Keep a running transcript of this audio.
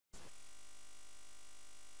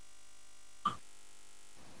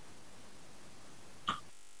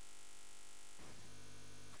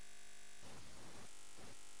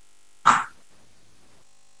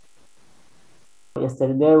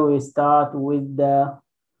yesterday we start with the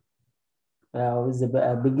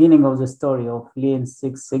beginning of the story of Lean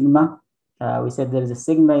Six Sigma. We said there is a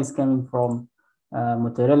Sigma is coming from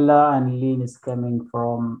Motorola and Lean is coming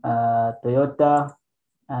from Toyota.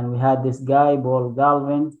 And we had this guy, Paul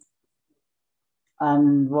Galvin.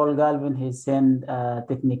 And Paul Galvin, he sent a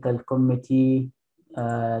technical committee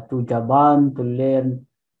to Japan to learn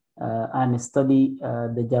and study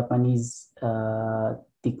the Japanese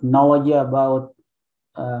technology about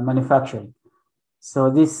manufacturing.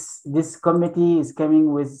 So this committee is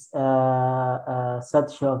coming with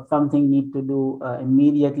such something need to do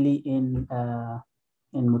immediately in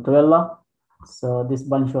Motorola. So this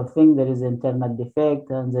bunch of things, there is internal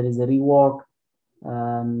defect and there is a rework,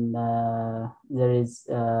 and there is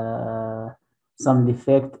some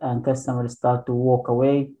defect, and customers start to walk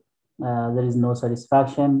away. There is no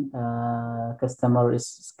satisfaction. Customer is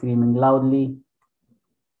screaming loudly,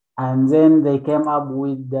 and then they came up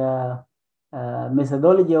with the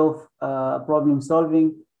methodology of problem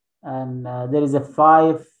solving, and there is a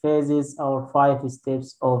 5 phases or 5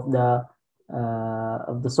 steps of the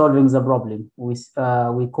solving the problem. We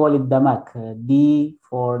call it DMAC. D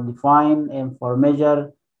for define, M for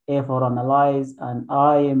measure, A for analyze, and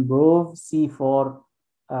I improve, C for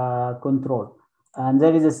control. And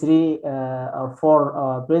there is a 3 or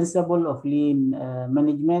 4 principle of lean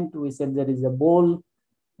management. We said there is a ball,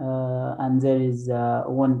 and there is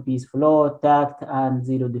one piece flow, tact, and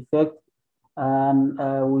 0 defect. And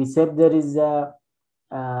we said there is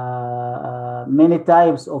many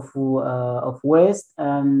types of waste,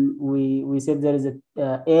 and we said there is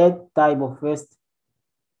a 8 type of waste,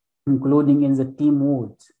 including in the team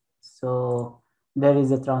wood. So there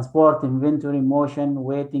is a transport, inventory, motion,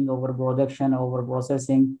 waiting, overproduction,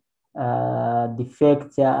 overprocessing,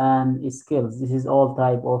 defect, and skills. This is all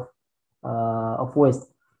type of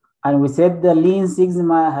waste. And we said the Lean Six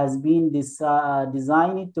Sigma has been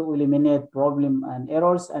designed to eliminate problem and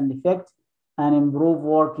errors and defects and improve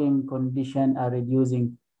working condition and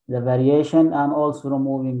reducing the variation and also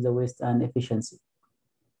removing the waste and efficiency.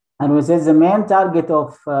 And we said the main target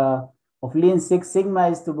of Lean Six Sigma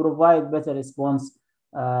is to provide better response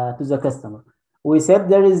to the customer. We said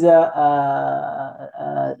there is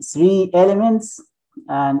 3 elements,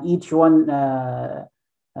 and each one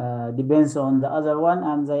depends on the other one,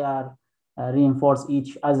 and they are reinforce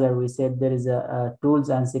each other. We said there is a tools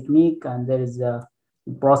and technique, and there is a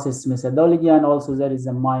process methodology, and also there is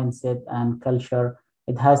a mindset and culture.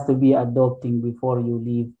 It has to be adopting before you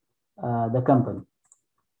leave the company.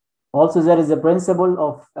 Also, there is a principle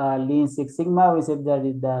of Lean Six Sigma. We said there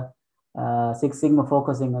is the Six Sigma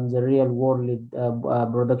focusing on the real world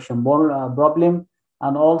production problem,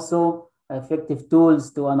 and also effective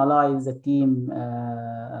tools to analyze the team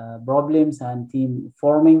problems and team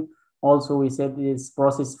forming. Also, we said this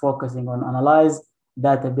process focusing on analyze,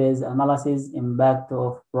 database analysis, impact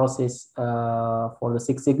of process for the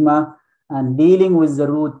Six Sigma, and dealing with the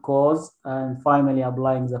root cause, and finally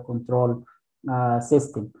applying the control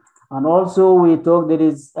system. And also we talk there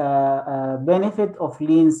is a benefit of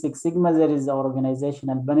Lean Six Sigma. There is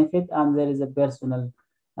organizational benefit and there is a personal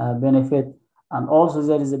benefit. And also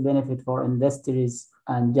there is a benefit for industries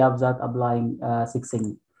and jobs that applying Six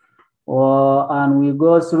Sigma. And we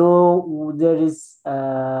go through, there is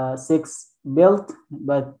 6 built,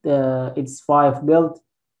 but it's 5 built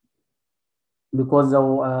because the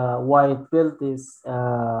white built is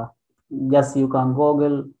just you can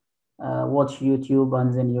Google, watch YouTube,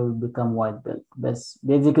 and then you will become white belt. But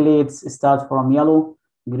basically it starts from yellow,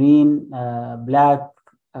 green, black,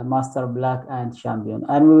 master black, and champion.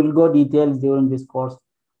 And we will go details during this course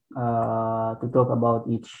to talk about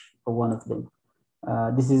each one of them.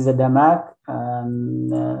 This is the DMAC,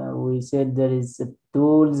 and we said there is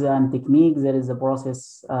tools and techniques. There is a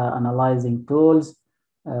process analyzing tools.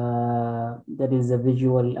 There is a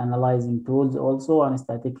visual analyzing tools also, and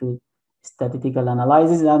statistical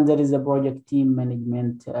analysis, and there is a project team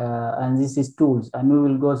management, and this is tools, and we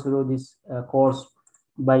will go through this course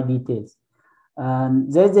by details.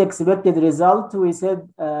 And there's the expected result. We said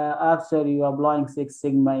after you applying Six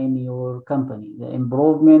Sigma in your company, the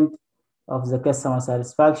improvement of the customer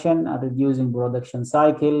satisfaction, reducing production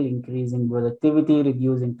cycle, increasing productivity,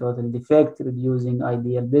 reducing total defect, reducing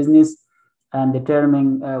ideal business, and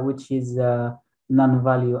determining which is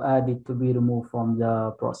non-value added to be removed from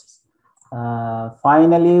the process.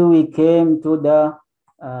 Finally, we came to the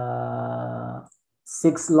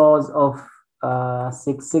 6 laws of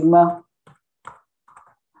Six Sigma.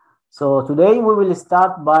 So today we will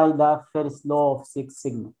start by the first law of Six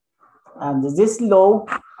Sigma. And this law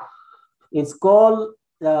is called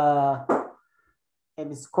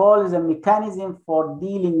It is called the mechanism for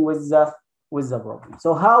dealing with the problem.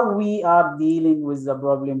 So how we are dealing with the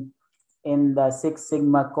problem in the Six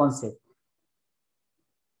Sigma concept.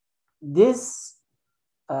 This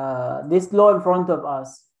law in front of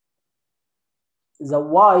us, the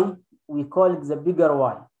why, we call it the bigger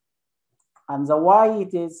why. And the why,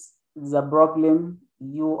 it is the problem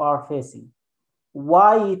you are facing.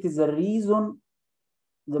 Why, it is a reason,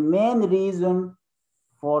 the main reason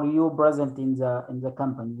for you present in the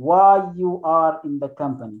company. Why you are in the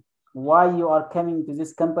company. Why you are coming to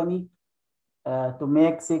this company to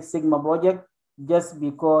make Six Sigma project, just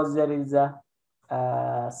because there is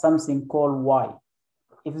something called why.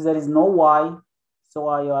 If there is no why,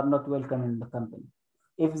 so you are not welcome in the company.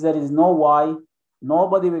 If there is no why,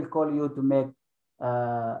 nobody will call you to make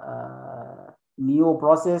new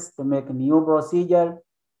process, to make a new procedure,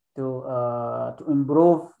 to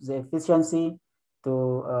improve the efficiency,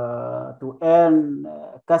 to earn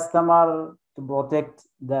customer, to protect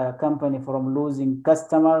the company from losing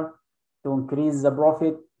customer, to increase the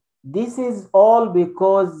profit. This is all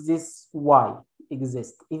because this why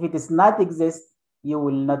exists. If it is not exist, you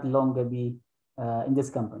will not longer be in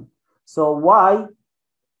this company. So why?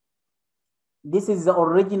 This is the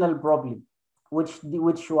original problem which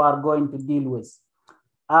you are going to deal with.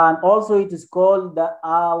 And also it is called the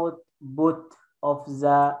output of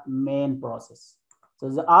the main process. So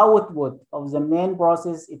the output of the main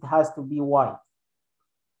process, it has to be why.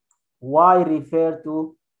 Why refer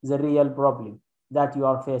to the real problem that you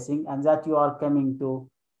are facing and that you are coming to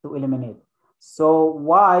eliminate. So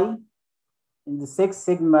why, in the Six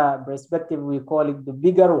Sigma perspective, we call it the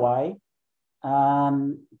bigger why.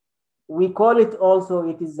 And we call it also,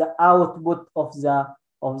 it is the output of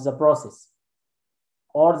the process,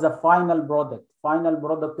 or the final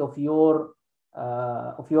product of your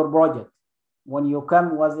project. When you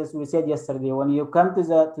come, as we said yesterday, when you come to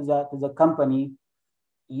the company,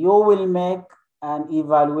 you will make an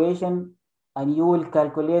evaluation and you will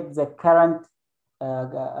calculate the current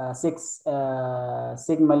Six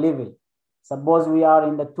Sigma level. Suppose we are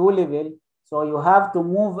in the 2 level, so you have to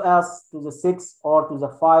move us to the 6 or to the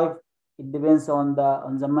 5. It depends on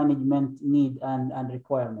the management need and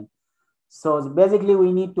requirement. So basically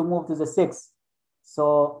we need to move to the 6.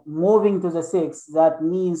 So moving to the 6, that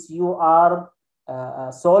means you are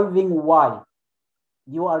solving why.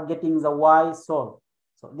 You are getting the why solved.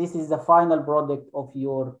 So this is the final product of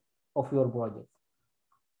your project.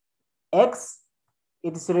 X,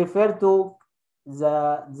 it is referred to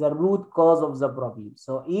the root cause of the problem.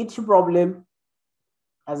 So each problem,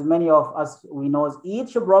 as many of us we know,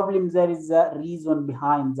 each problem there is a reason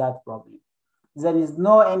behind that problem. There is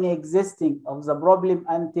no any existing of the problem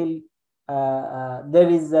until there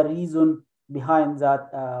is a reason behind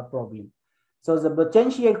that problem. So the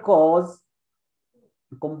potential cause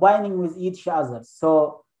combining with each other.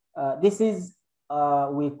 So this is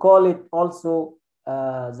we call it also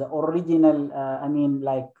the original.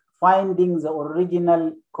 Like finding the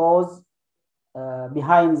original cause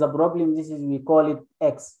behind the problem. This is, we call it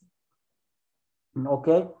X.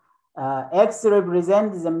 Okay. X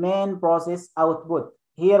represents the main process output.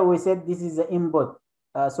 Here we said this is the input.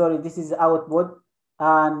 This is the output,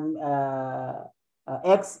 and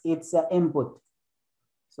X, it's the input.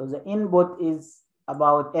 So the input is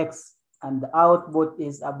about X and the output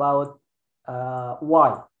is about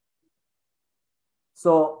Y.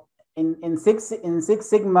 So in Six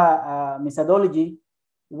Sigma methodology,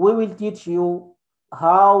 we will teach you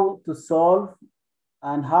how to solve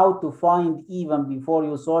and how to find, even before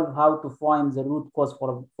you solve, how to find the root cause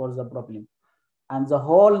for the problem. And the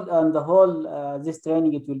whole this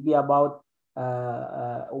training, it will be about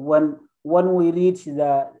when we reach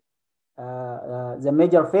the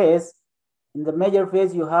major phase. In the major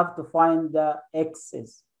phase, you have to find the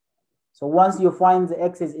X's. So once you find the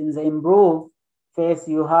X's in the improve phase,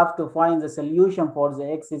 you have to find the solution for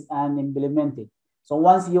the X's and implement it. So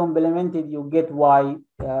once you implement it, you get Y,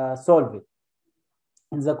 solve it.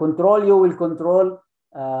 In the control, you will control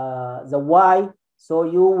the Y, so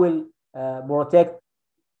you will protect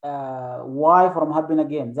Y from happening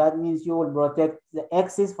again. That means you will protect the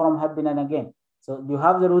X's from happening again. So you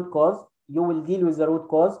have the root cause, you will deal with the root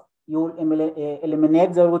cause, you will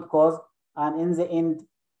eliminate the root cause, and in the end,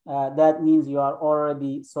 that means you are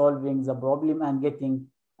already solving the problem and getting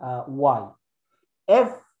Y.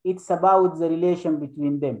 F, it's about the relation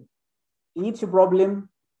between them. Each problem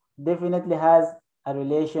definitely has a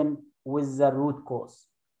relation with the root cause.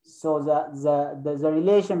 So the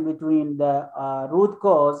relation between the root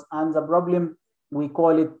cause and the problem, we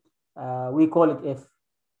call it F.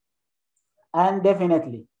 And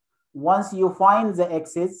definitely, once you find the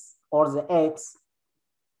X's or the X,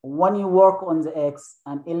 when you work on the X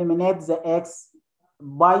and eliminate the X,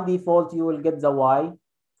 by default, you will get the Y.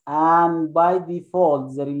 And by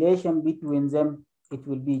default, the relation between them, it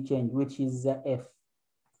will be changed, which is the F.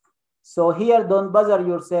 So here, don't bother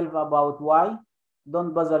yourself about Y.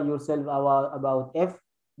 Don't bother yourself about F.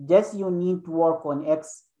 Just you need to work on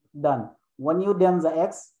X, done. When you done the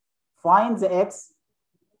X, find the X,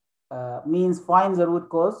 means find the root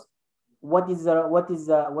cause. What is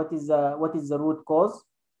the root cause?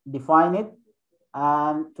 Define it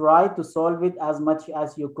and try to solve it as much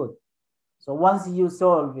as you could. So once you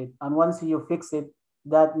solve it and once you fix it,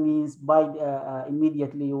 that means by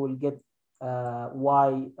immediately you will get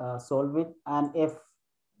Y solve it, and F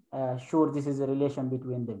sure this is a relation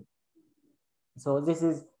between them. So this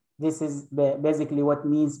is basically what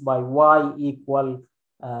means by Y equal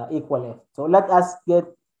F. So let us get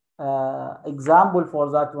example for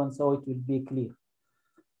that one so it will be clear.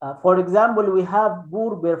 For example, we have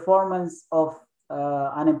poor performance of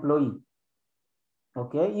an employee.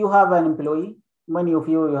 Okay, you have an employee. Many of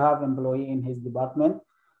you have employee in his department.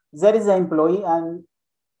 There is an employee and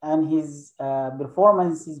his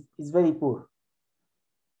performance is very poor.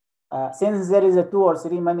 Since there is a 2 or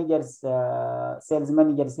 3 managers, sales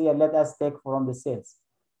managers here, let us take from the sales,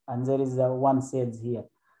 and there is one sales here.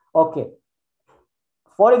 Okay.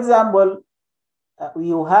 For example,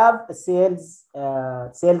 you have a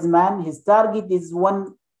salesman. His target is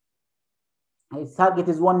 1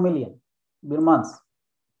 million per month,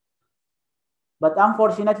 but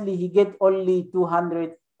unfortunately he get only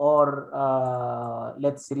 200 or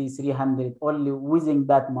let's say 300 only within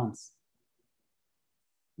that month.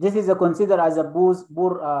 This is considered as a poor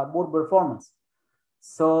performance.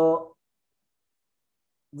 So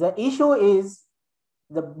the issue is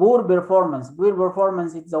the poor performance. Poor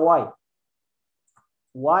performance is the Y.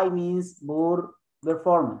 Y means poor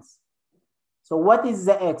performance. So what is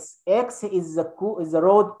the X? X is the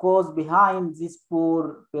root cause behind this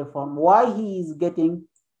poor performance. Why he is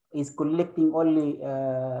collecting only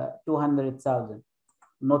 200,000,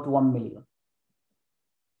 not 1 million.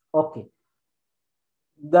 Okay.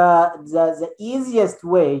 The easiest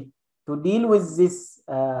way to deal with this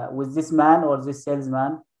man or this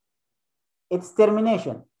salesman, it's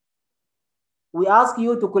termination. We ask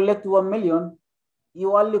you to collect 1 million,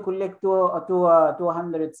 you only collect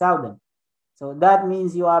 200,000. So that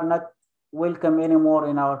means you are not welcome anymore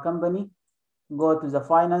in our company. Go to the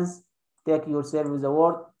finance, take your service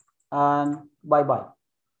award, and bye-bye.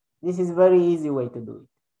 This is a very easy way to do it.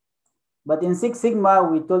 But in Six Sigma,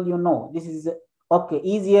 we told you no, this is okay,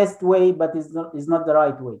 easiest way, but it's not the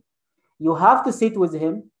right way. You have to sit with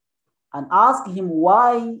him and ask him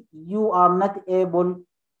why you are not able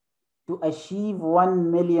to achieve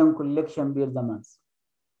 1 million collection per month.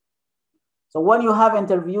 So when you have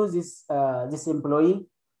interviewed this employee,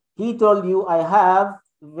 he told you, I have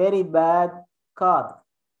very bad car,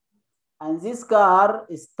 and this car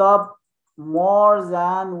stopped more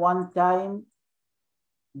than 1 time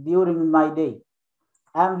during my day.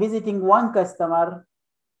 I'm visiting 1 customer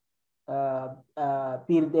per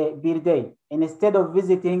day instead of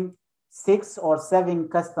visiting 6 or 7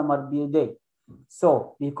 customers per day.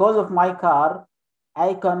 So because of my car,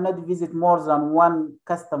 I cannot visit more than 1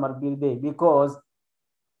 customer per day because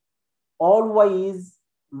always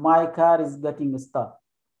my car is getting stuck.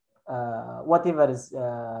 Whatever is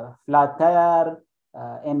flat tire,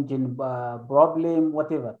 engine problem,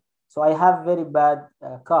 whatever. So I have very bad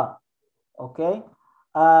car. Okay,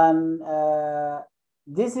 and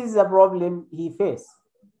this is a problem he faced.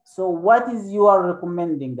 So what is you are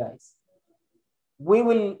recommending, guys? We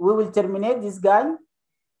will terminate this guy,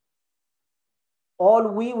 or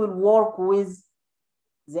we will work with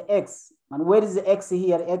the X. And where is the X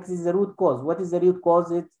here? X is the root cause. What is the root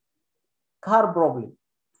cause? It's car problem.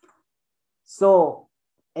 So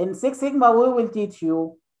in Six Sigma, we will teach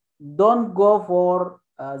you, don't go for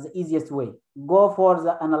the easiest way. Go for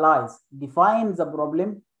the analyze. Define the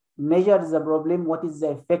problem, measure the problem. What is the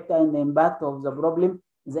effect and the impact of the problem?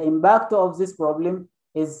 The impact of this problem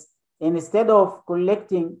is, instead of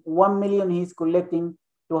collecting 1 million, he's collecting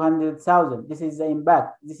 200,000. This is the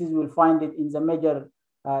impact. This is, we'll find it in the major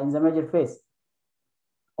phase.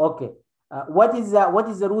 Okay. What is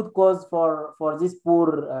the root cause for this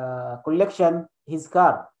poor collection? His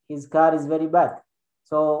car is very bad.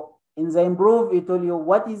 So in the improve, we told you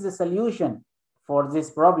what is the solution for this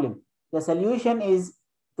problem. The solution is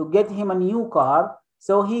to get him a new car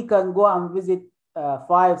so he can go and visit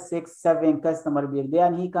 5, 6, 7 customers per day,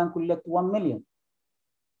 and he can collect 1 million.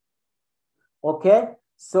 Okay,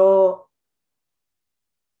 so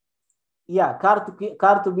yeah, car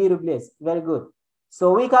to be replaced. Very good.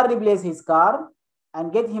 So we can replace his car,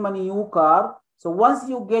 and get him a new car. So once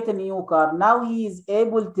you get a new car, now he is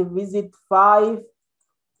able to visit 5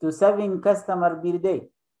 to 7 customers per day.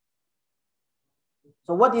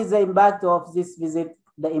 So what is the impact of this visit?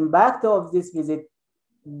 The impact of this visit,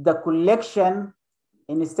 the collection,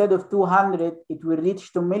 instead of 200, it will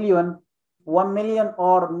reach to million, 1 million,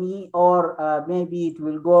 or maybe it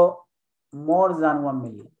will go more than 1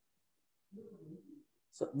 million.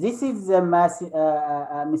 So this is the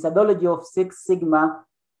methodology of Six Sigma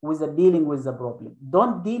with the dealing with the problem.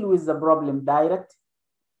 Don't deal with the problem direct.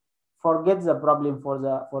 Forget the problem for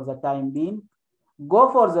the time being. Go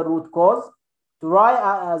for the root cause. Try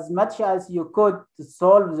as much as you could to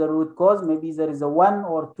solve the root cause. Maybe there is a 1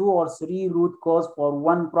 or 2 or 3 root cause for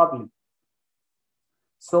one problem.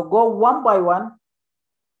 So go one by one,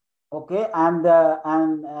 okay? And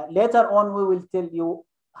later on we will tell you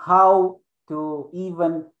how to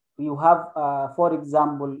even you have, for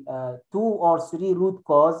example, 2 or 3 root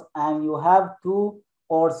cause, and you have 2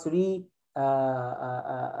 or 3,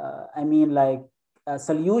 I mean, like a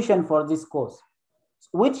solution for this cause.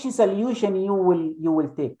 Which solution you will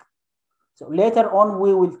take. So later on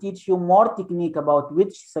we will teach you more technique about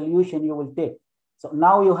which solution you will take. So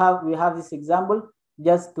now we have this example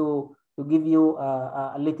just to give you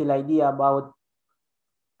a little idea about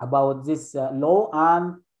this law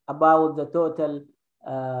and about the total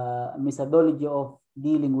methodology of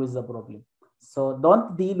dealing with the problem. So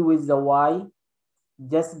don't deal with the Y,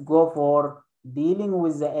 just go for dealing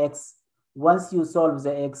with the X. Once you solve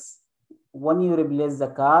the X, when you replace the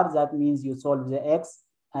car, that means you solve the X,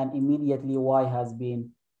 and immediately Y has been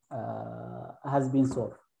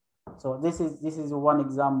solved. So this is one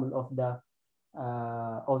example of the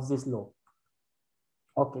of this law.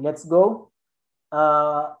 Okay, let's go.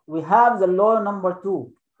 We have the law number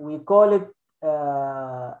 2. We call it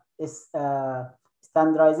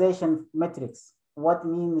standardization metrics. What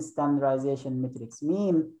means standardization metrics?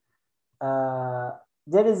 Mean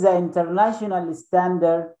there is an international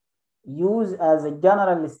standard used as a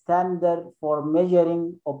general standard for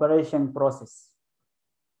measuring operation process.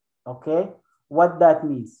 Okay, what that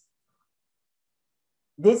means?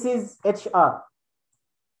 This is HR.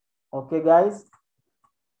 Okay, guys,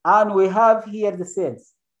 and we have here the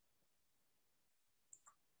sales.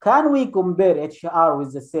 Can we compare HR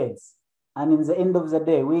with the sales? And in the end of the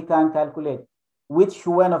day, we can calculate which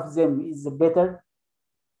one of them is better.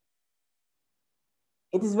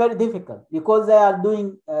 It is very difficult because they are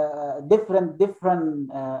doing different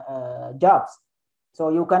jobs. So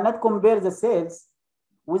you cannot compare the sales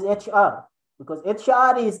with HR, because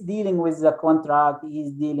HR is dealing with the contract, he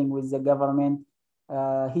is dealing with the government,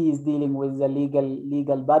 he is dealing with the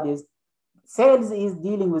legal bodies. Sales is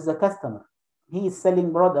dealing with the customer. He is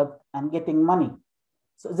selling product and getting money.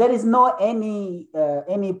 So there is no any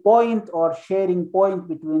point or sharing point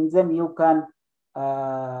between them you can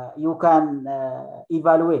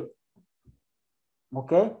evaluate.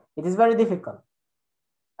 Okay, it is very difficult,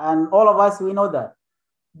 and all of us, we know that.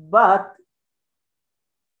 But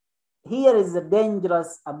here is the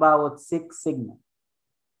dangerous about Six Sigma.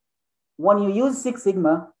 When you use Six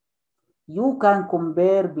Sigma, you can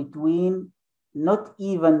compare between not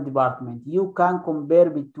even department. You can compare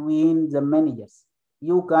between the managers.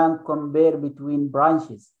 You can compare between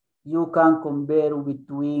branches. You can compare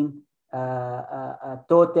between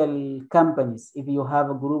total companies if you have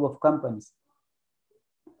a group of companies.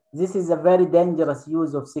 This is a very dangerous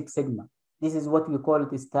use of Six Sigma. This is what we call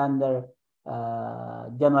it a standard,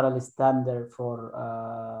 general standard for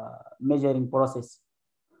measuring process.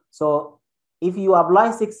 So if you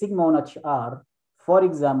apply Six Sigma on HR, for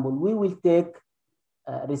example, we will take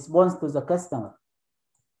response to the customer.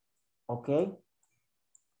 Okay.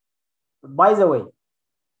 By the way,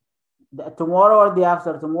 tomorrow or the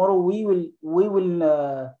after tomorrow, we will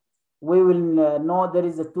know there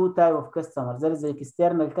is a 2 type of customers. There is the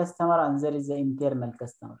external customer and there is the internal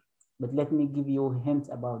customer. But let me give you hints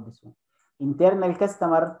about this one. Internal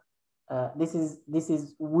customer, this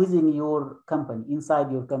is within your company,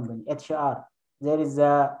 inside your company. HR, there is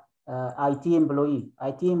a IT employee.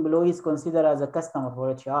 IT employee is considered as a customer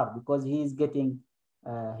for HR because he is getting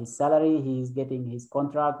his salary, he is getting his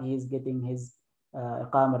contract, he is getting his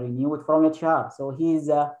renewed from HR. So he is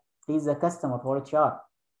a customer for HR.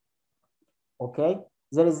 Okay,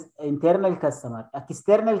 there is internal customer,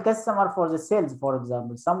 external customer for the sales. For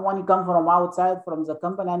example, someone come from outside from the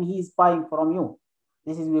company and he is buying from you.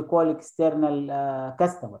 This is we call external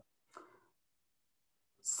customer.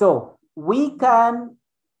 So we can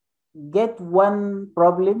get one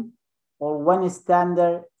problem or one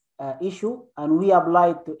standard issue, and we apply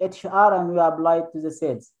it to HR and we apply it to the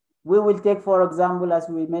sales. We will take, for example, as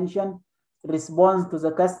we mentioned, response to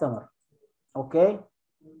the customer. Okay.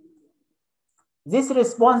 This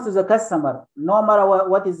response to the customer, no matter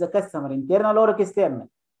what is the customer, internal or external,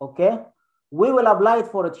 okay, we will apply it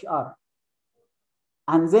for HR.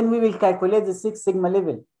 And then we will calculate the Six Sigma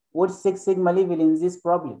level. Which Six Sigma level in this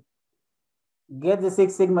problem? Get the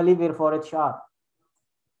Six Sigma level for HR.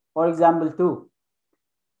 For example, 2.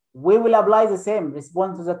 We will apply the same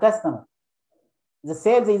response to the customer. The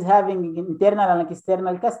sales is having internal and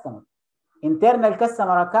external customer. Internal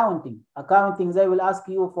customer accounting. Accounting, they will ask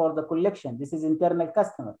you for the collection. This is internal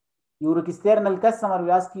customer. Your external customer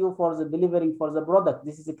will ask you for the delivering for the product.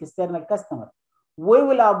 This is external customer. We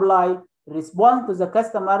will apply response to the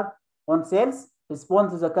customer on sales,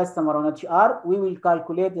 response to the customer on HR. We will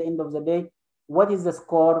calculate at the end of the day what is the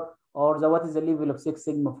score or what is the level of Six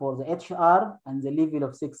Sigma for the HR and the level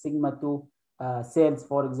of Six Sigma to sales.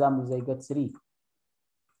 For example, they got 3.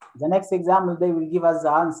 The next example, they will give us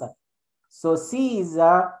the answer. So C is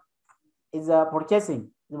a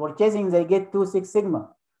purchasing. The purchasing, they get 2 Six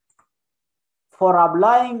Sigma. For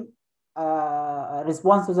applying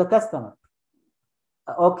response to the customer.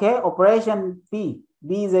 Okay, operation B,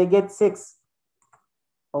 they get 6.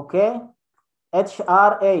 Okay,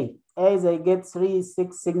 HRA, they get 3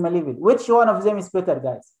 Six Sigma level. Which one of them is better,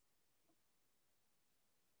 guys?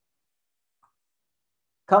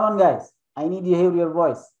 Come on, guys. I need to hear your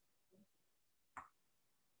voice.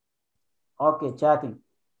 Okay, chatting.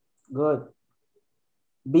 Good.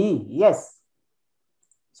 B, yes.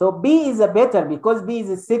 So B is a better because B is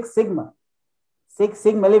a Six Sigma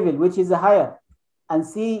level, which is a higher, and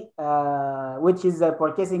C, which is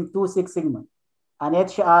purchasing 2 Six Sigma, and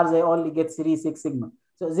HR they only get 3 Six Sigma.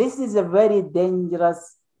 So this is a very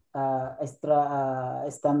dangerous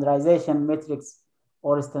standardization matrix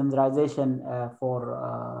or standardization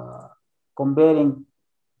for comparing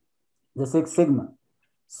the Six Sigma.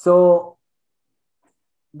 So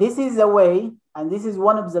this is a way, and this is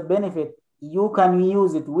one of the benefits. You can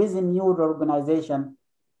use it within your organization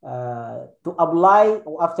to apply.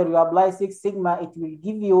 After you apply Six Sigma, it will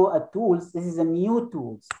give you a tools. This is a new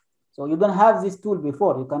tools. So you don't have this tool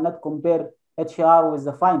before. You cannot compare HR with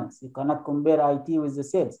the finance. You cannot compare IT with the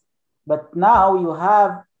sales. But now you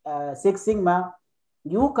have Six Sigma.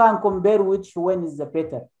 You can compare which one is the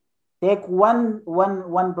better. Take one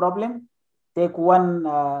problem, take one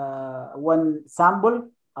sample,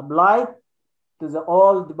 apply to the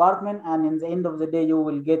whole department, and in the end of the day, you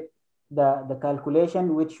will get the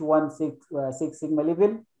calculation which one Six Sigma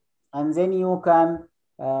level, and then you can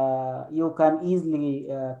easily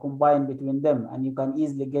combine between them, and you can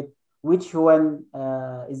easily get which one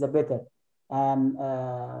is the better, and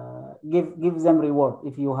give them reward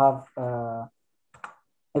if you have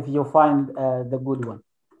if you find the good one.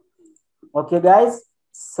 Okay, guys.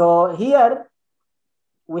 So here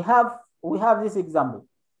we have this example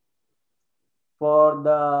for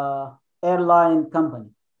the airline company.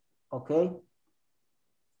 Okay,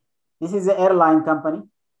 this is the airline company.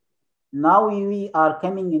 Now we are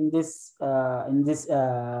coming in this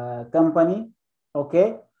company.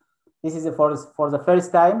 Okay, this is for the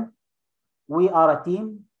first time. We are a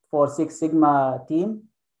team for Six Sigma team,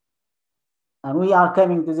 and we are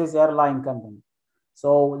coming to this airline company.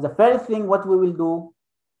 So the first thing what we will do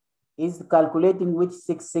is calculating which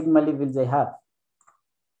Six Sigma levels they have.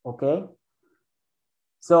 Okay.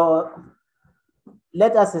 So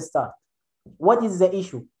let us start. What is the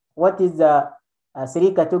issue? What is the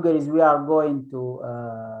 3 categories we are going to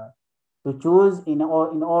choose in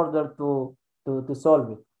order to solve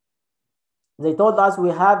it? They told us we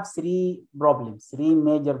have 3 problems, 3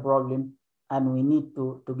 major problems, and we need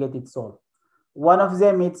to get it solved. One of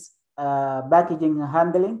them is packaging and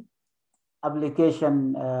handling,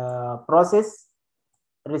 application process,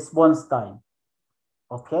 response time.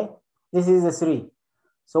 Okay, this is the 3.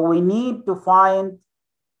 So we need to find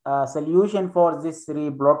a solution for this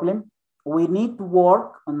 3 problem. We need to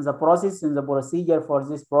work on the process and the procedure for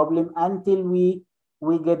this problem until we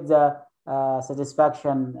get the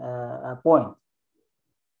satisfaction point.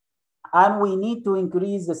 And we need to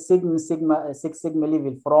increase the Six Sigma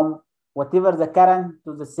level from whatever the current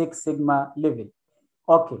to the Six Sigma level.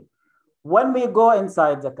 Okay. When we go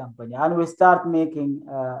inside the company and we start making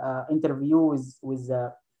interviews with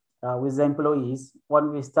the employees,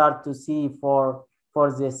 when we start to see for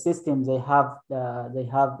the system they have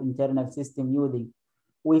internal system using,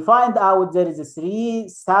 we find out there is a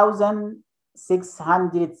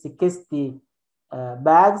 3,660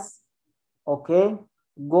 bags, okay,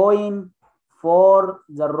 going for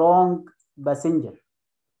the wrong passenger.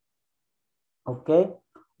 Okay,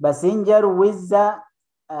 passenger with the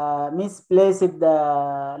misplaced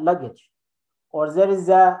luggage, or there is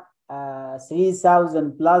a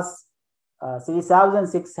 3,000 plus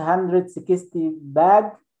 3,660 bag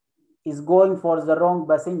is going for the wrong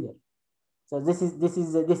passenger. So this is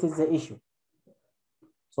the issue.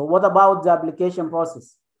 So what about the application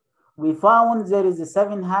process? We found there is a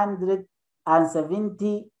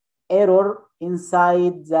 770 error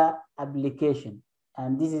inside the application,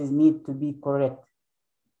 and this is need to be correct.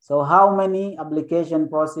 So how many application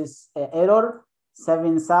process error?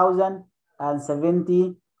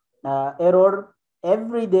 7,070 error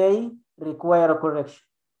every day require a correction.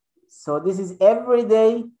 So this is every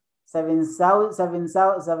day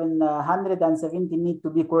 770 need to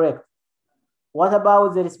be correct. What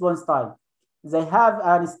about the response time? They have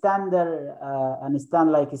a standard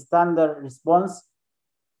response.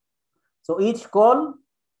 So each call,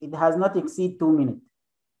 it has not exceed 2 minutes.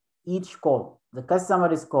 Each call the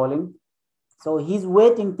customer is calling, so his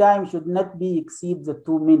waiting time should not be exceed the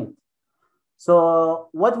 2 minutes. So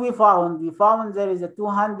what we found there is a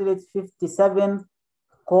 257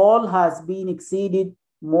 call has been exceeded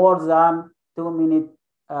more than 2 minutes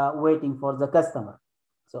waiting for the customer.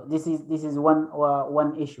 So this is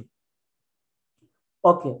one issue.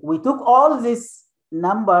 Okay, we took all these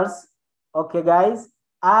numbers, okay guys,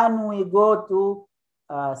 and we go to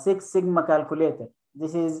Six Sigma calculator.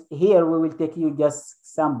 This is here we will take you just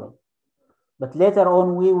sample, but later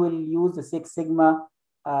on we will use the Six Sigma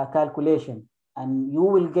calculation, and you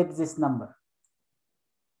will get this number.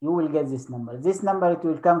 You will get this number. This number, it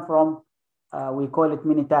will come from we call it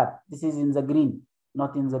Minitab. This is in the green,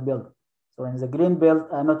 not in the build. So in the green build,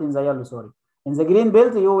 not in the yellow, sorry. In the green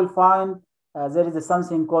build, you will find there is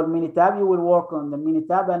something called Minitab. You will work on the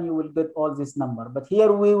Minitab and you will get all this number. But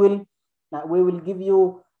here we will give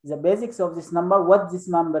you the basics of this number, what these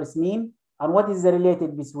numbers mean, and what is the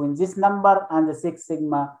related between this number and the Six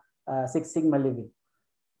Sigma level.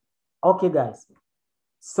 Okay, guys.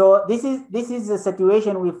 So this is the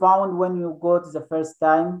situation we found when you go to the first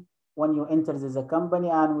time, when you enter the company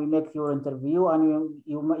and we make your interview and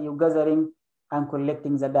you gathering and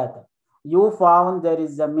collecting the data. You found there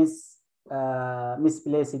is a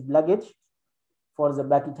misplaced luggage for the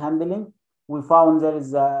packet handling. We found there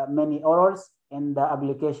is many errors in the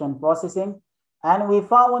application processing, and we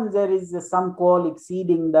found there is some call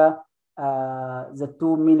exceeding the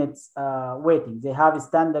 2 minutes waiting. They have a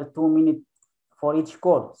standard 2 minutes for each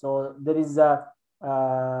call. So there is a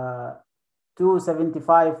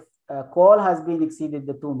 275 call has been exceeded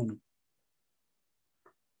the 2 minutes.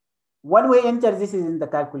 When we enter, this is in the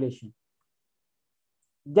calculation.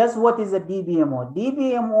 Just what is a DBMO?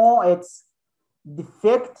 DBMO, it's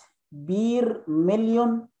defect per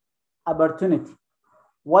million opportunity.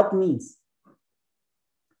 What means?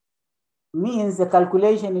 Means the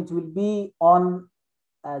calculation, it will be on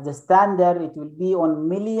the standard, it will be on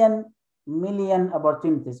million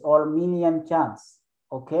opportunities or million chance.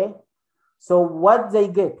 Okay, so what they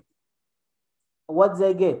get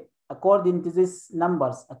according to these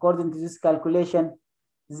numbers, according to this calculation,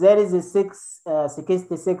 there is a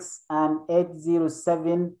 66 and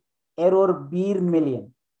 807 error per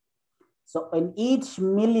million. So in each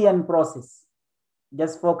million process,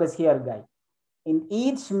 just focus here, guys. In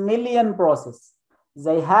each million process,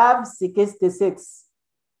 they have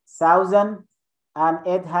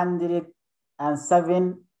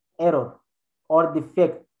 66,807 error or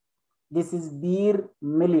defect. This is per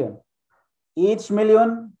million. Each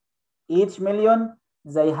million,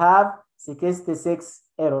 they have 66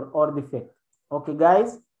 error or defect. Okay,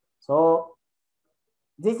 guys. So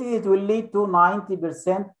this is, it will lead to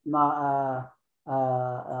 90%.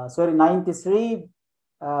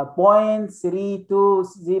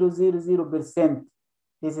 93.3200%.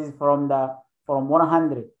 This is from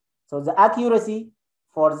 100. So the accuracy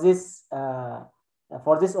for this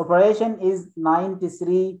operation is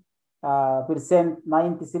 93%,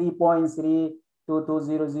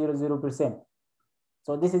 93.3200%.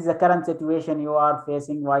 So this is the current situation you are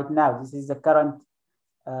facing right now. This is the current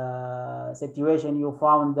situation you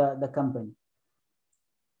found the company.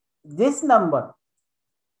 This number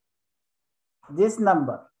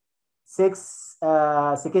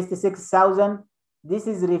 66,000, this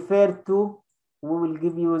is referred to, we will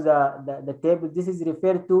give you the table, this is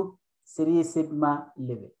referred to 3 Sigma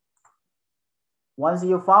level. Once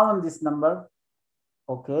you found this number,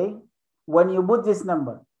 okay, when you put this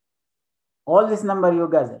number, all this number you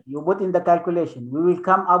gather, you put in the calculation, we will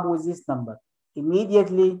come up with this number.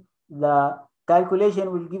 Immediately, the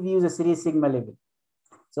calculation will give you the 3 Sigma level.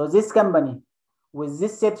 So this company, with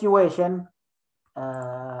this situation,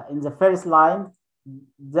 in the first line,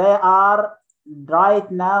 they are right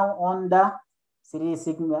now on the 3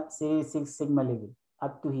 Sigma level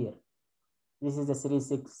up to here. This is the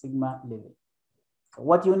Six Sigma level.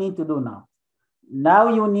 What you need to do now? Now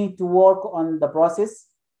you need to work on the process.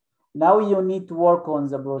 Now you need to work on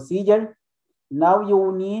the procedure. Now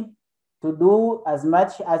you need to do as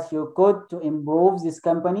much as you could to improve this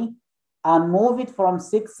company and move it from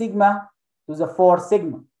Six Sigma to the Four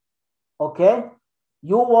Sigma. Okay?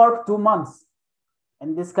 You work 2 months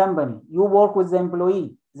in this company. You work with the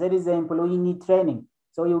employee. There is an employee need training,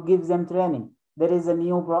 so you give them training. There is a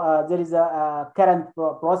new, there is a current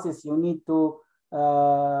process you need to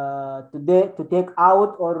take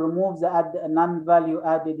out or remove the non-value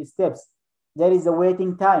added steps. There is a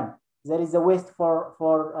waiting time. There is a waste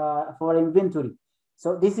for inventory.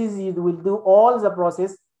 So this is, you will do all the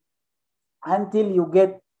process until you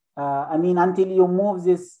get, until you move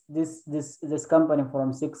this company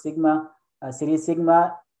from Six Sigma, Three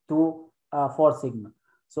Sigma to Four Sigma.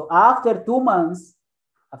 So after 2 months,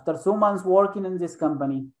 working in this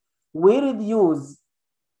company, we reduce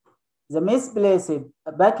the misplaced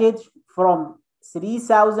package from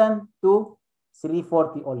 3,000 to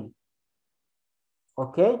 340 only.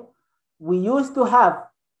 Okay, we used to have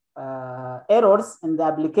errors in the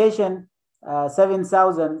application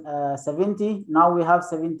 7,070. Now we have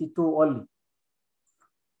 72 only.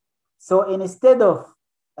 So instead of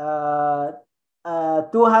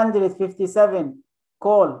 257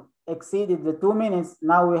 call exceeded the 2 minutes,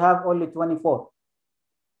 now we have only 24.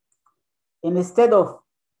 Instead of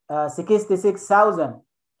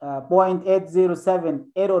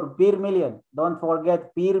 66,000.807 error per million, don't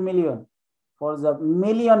forget per million. For the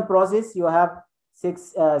million process, you have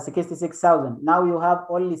 66,000. Now you have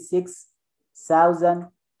only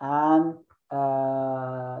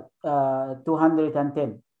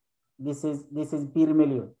 6,210. This is per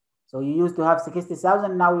million. So you used to have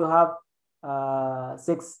 60,000. Now you have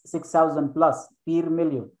 6,000 plus per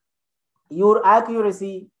million. Your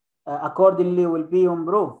accuracy accordingly will be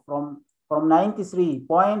improved from 93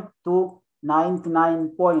 point to 99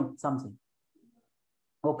 point something.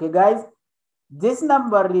 Okay, guys, this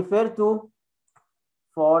number refer to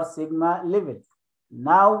Four Sigma level.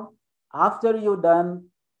 Now, after you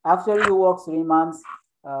work 3 months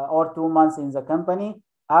or 2 months in the company,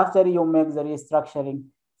 after you make the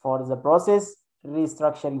restructuring for the process,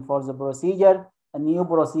 restructuring for the procedure, a new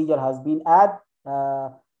procedure has been added.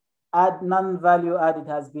 Non-value added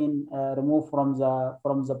has been removed from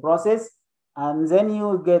the process, and then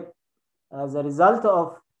you get the result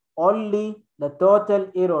of only the total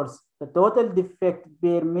errors. The total defect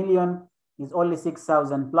per million is only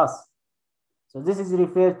 6,000 plus. So this is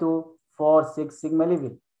referred to for Six Sigma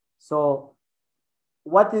level. So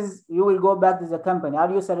you will go back to the company.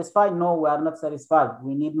 Are you satisfied? No, we are not satisfied.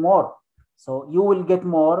 We need more. So you will get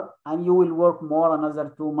more and you will work more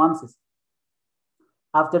another 2 months.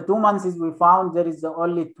 After 2 months, we found there is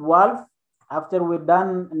only 12. After we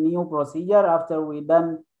done new procedure, after we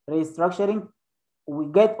done restructuring, we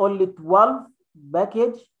get only 12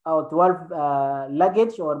 package or 12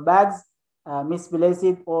 luggage or bags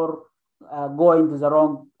misplaced or go into the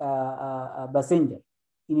wrong passenger.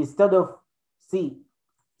 Instead of, see,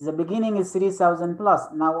 the beginning is 3,000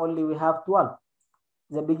 plus. Now only we have 12.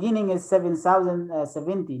 The beginning is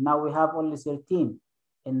 7,070. Now we have only 13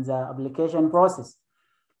 in the application process.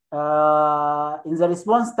 In the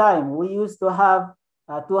response time, we used to have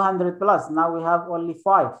 200 plus. Now we have only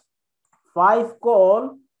 5. 5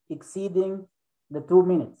 call exceeding the 2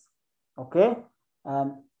 minutes. Okay,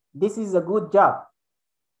 and this is a good job.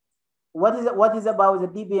 What is about the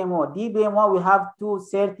DBMO? DBMO, we have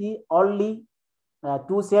 230 only,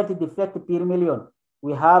 230 defect per million.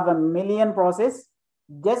 We have a million process.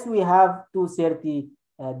 Just we have 230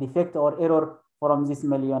 defect or error from this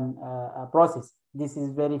million process. This is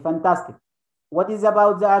very fantastic. What is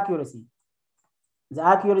about the accuracy? The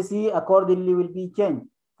accuracy accordingly will be changed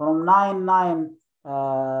from 99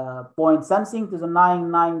 point something to the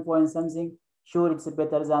 99 point something. Sure, it's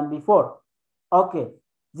better than before. Okay,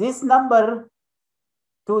 this number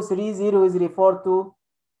 230 is referred to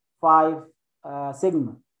 5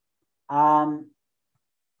 sigma. And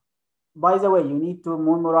by the way, you need to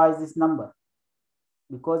memorize this number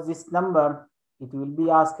because this number, it will be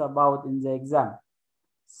asked about in the exam.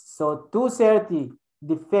 So 230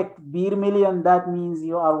 defect per million, that means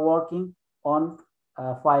you are working on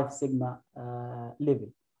 5 sigma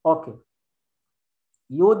level. Okay,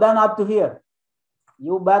 you done up to here.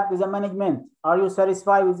 You back to the management. Are you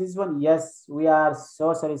satisfied with this one? Yes, we are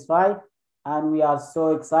so satisfied and we are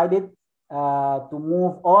so excited to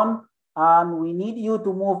move on, and we need you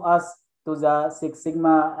to move us to the Six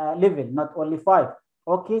Sigma level, not only 5.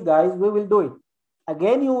 Okay, guys, we will do it.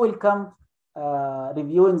 Again, you will come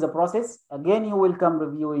reviewing the process. Again, you will come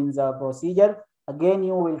reviewing the procedure. Again,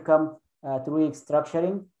 you will come through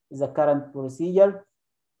structuring the current procedure.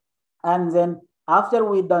 And then after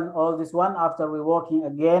we done all this one, after we working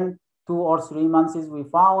again 2 or 3 months, we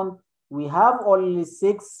found we have only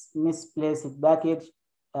 6 misplaced package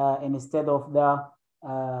instead of the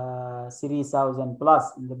 3,000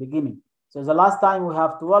 plus in the beginning. So the last time we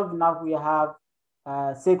have 12, now we have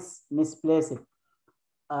 6 misplaced.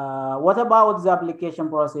 What about the application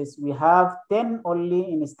process? We have 10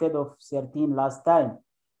 only instead of 13 last time.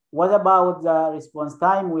 What about the response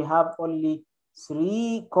time? We have only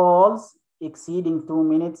 3 calls exceeding 2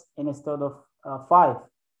 minutes instead of 5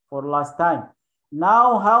 for last time.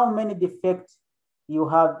 Now, how many defects you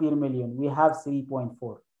have per million? We have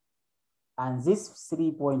 3.4. And this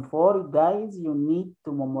 3.4, guys, you need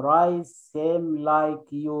to memorize same like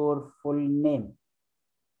your full name.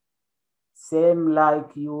 Same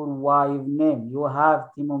like your wife name. You have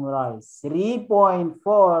to memorize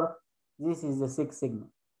 3.4. This is the Six Sigma.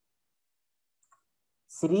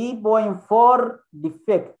 3.4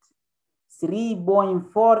 defect,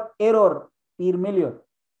 3.4 error per million.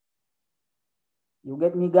 You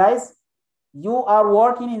get me, guys? You are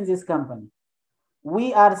working in this company.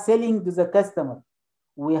 We are selling to the customer.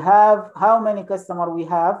 We have how many customers we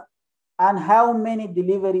have and how many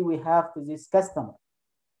delivery we have to this customer.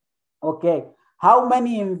 Okay, how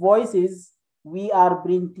many invoices we are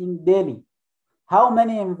printing daily? How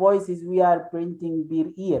many invoices we are printing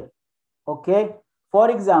per year? Okay,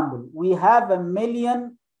 for example, we have a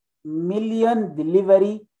million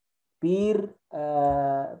delivery per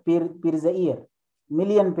the year,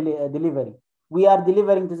 million delivery. We are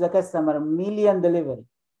delivering to the customer million delivery.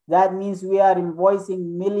 That means we are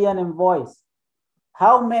invoicing million invoice.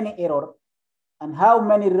 How many error and how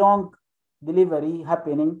many wrong delivery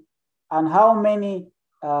happening and how many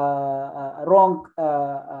wrong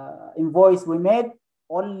invoice we made?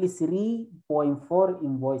 Only 3.4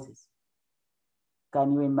 invoices.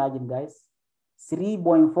 Can you imagine, guys?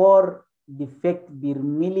 3.4 defect per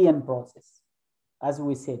million process. As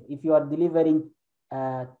we said, if you are delivering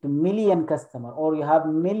to million customer or you have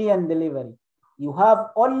million delivery, you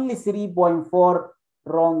have only 3.4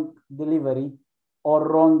 wrong delivery or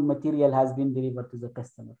wrong material has been delivered to the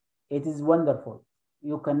customer. It is wonderful.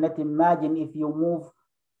 You cannot imagine if you move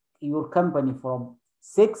your company from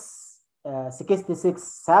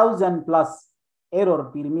 66,000 plus error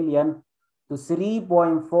per million to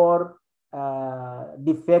 3.4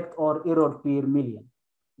 defect or error per million.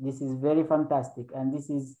 This is very fantastic, and this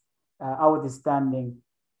is outstanding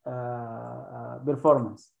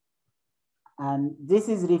performance. And this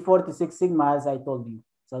is referred to Six Sigma, as I told you.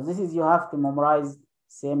 So this is, you have to memorize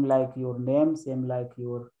same like your name, same like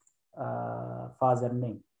your father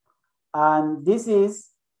name. And this is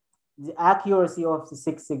the accuracy of the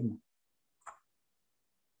Six Sigma.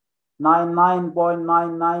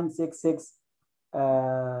 99.9966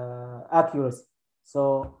 accuracy.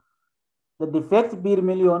 So the defect per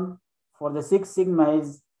million for the Six Sigma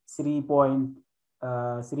is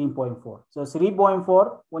 3.4. So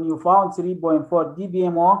 3.4, when you found 3.4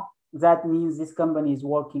 DBMO, that means this company is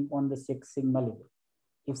working on the Six Sigma level.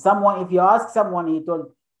 If you ask someone,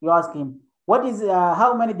 you ask him, what is,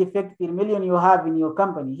 how many defects per million you have in your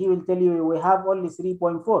company? He will tell you, we have only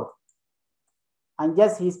 3.4. And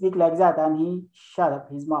just he speak like that and he shut up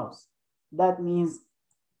his mouth. That means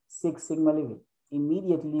Six Sigma level.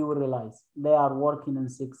 Immediately you will realize they are working on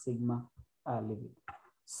Six Sigma level.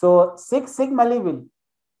 So Six Sigma level,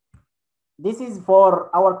 this is for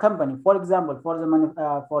our company. For example, for the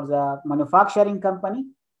manufacturing company,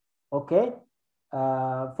 okay,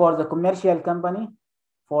 for the commercial company,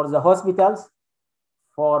 for the hospitals,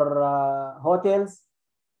 for hotels,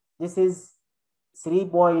 this is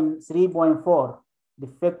 3.4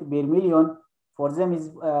 defect per million. For them is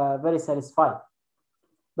very satisfied.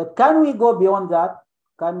 But can we go beyond that?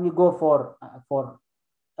 Can we go for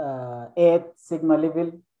 8 Sigma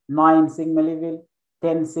level, 9 Sigma level,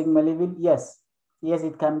 10 Sigma level? Yes,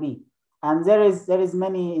 it can be. And there is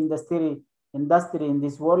many industry in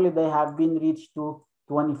this world, they have been reached to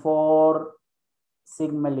 24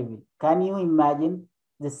 Sigma level. Can you imagine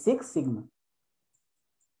the Six Sigma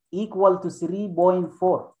equal to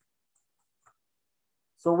 3.4?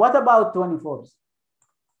 So what about 24s?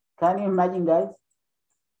 Can you imagine, guys?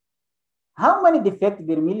 How many defects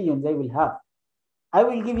per million they will have? I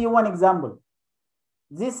will give you one example.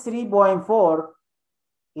 This 3.4,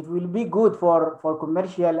 it will be good for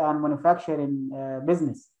commercial and manufacturing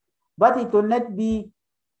business, but it will not be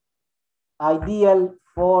ideal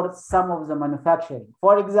for some of the manufacturing.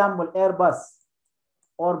 For example, Airbus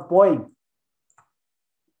or Boeing.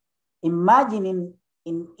 Imagine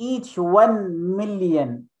in each 1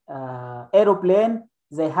 million aeroplane,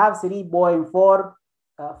 they have 3.4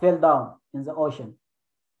 fell down in the ocean.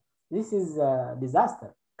 This is a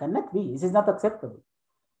disaster. Cannot be. This is not acceptable.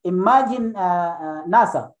 Imagine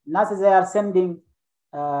NASA. NASA, they are sending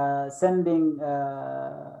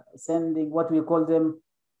what we call them,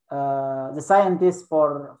 the scientists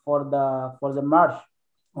for the Mars,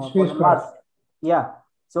 or for the Mars. Yeah.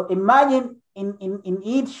 So imagine in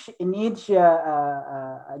each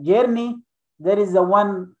journey there is a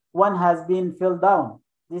one has been fell down.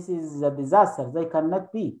 This is a disaster. They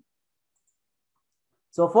cannot be.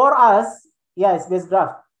 So for us, yeah,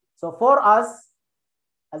 spacecraft. So for us,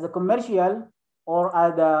 as a commercial or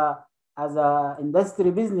as a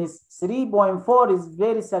industry business, 3.4 is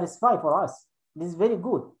very satisfied for us. This is very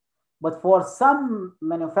good. But for some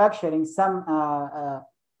manufacturing, some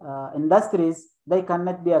industries, they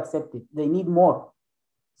cannot be accepted. They need more.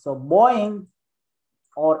 So Boeing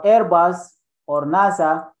or Airbus or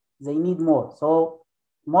NASA, they need more. So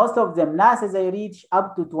most of them, NASA, they reach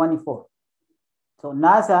up to 24. So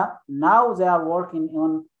NASA, now they are working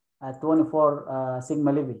on 24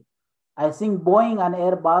 sigma level. I think Boeing and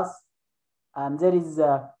Airbus, and there is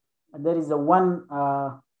a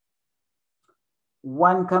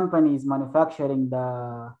one company is manufacturing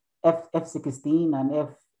the F-16 and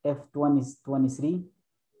F-23.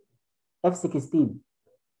 F-16.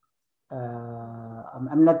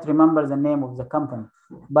 I'm not remember the name of the company,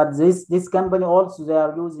 but this company also, they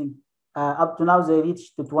are using up to now, they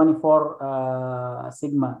reached to 24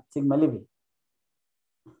 sigma level.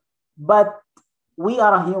 But we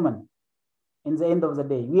are a human. In the end of the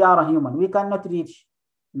day, we are a human. We cannot reach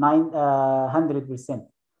 100%.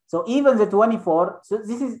 So even the 24. So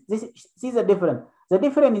this is a difference. The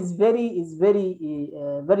difference is very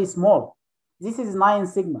small. This is 9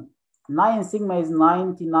 sigma. 9 sigma is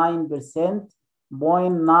 99%,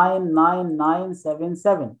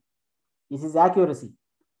 0.99977. This is accuracy.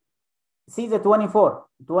 See the 24,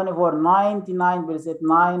 99%,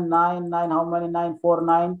 999, how many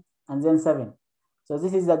 949, and then 7. So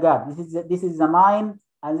this is the gap. This is the 9,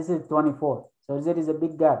 and this is 24. So there is a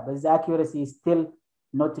big gap, but the accuracy is still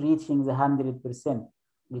not reaching the 100%,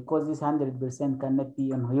 because this 100% cannot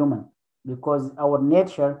be on human, because our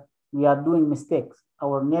nature, we are doing mistakes.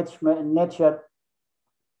 Our nature,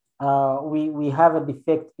 we have a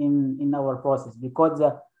defect in our process, because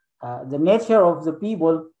the nature of the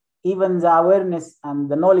people, even the awareness and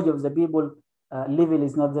the knowledge of the people level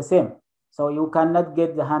is not the same. So you cannot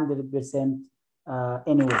get the 100%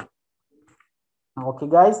 anyway. Okay,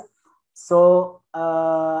 guys. So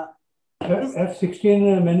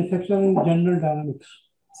F-16 manufacturing General Dynamics.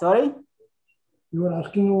 Sorry? You were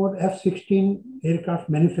asking about F-16 aircraft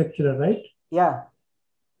manufacturer, right? Yeah.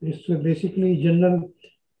 It's basically a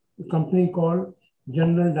company called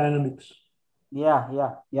General Dynamics. Yeah,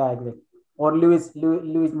 I agree. Or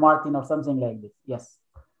Louis Martin or something like this. Yes.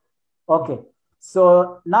 Okay.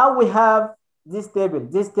 So now we have this table.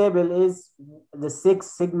 This table is the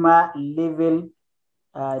 6 sigma level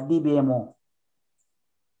DBMO,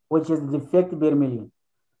 which is defect per million.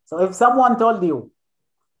 So if someone told you,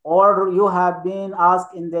 or you have been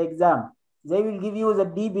asked in the exam, they will give you the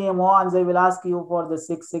DBMO and they will ask you for the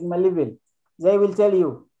 6 sigma level. They will tell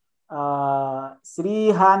you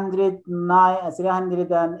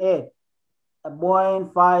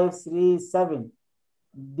 308.537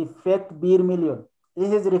 defect per million.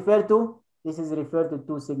 This is referred to 2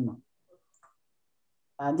 sigma.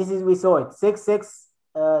 And this is, we saw it,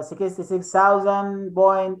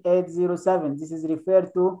 66,000.807. This is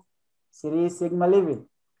referred to 3 sigma level.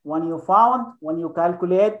 When you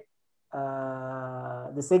calculate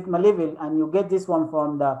the sigma level, and you get this one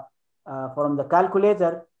from the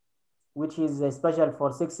calculator, which is special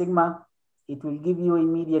for 6 sigma, it will give you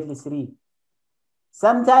immediately 3.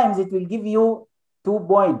 Sometimes it will give you 2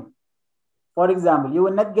 point. For example, you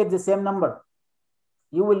will not get the same number.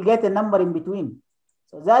 You will get a number in between.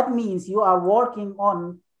 So that means you are working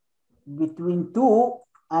on between 2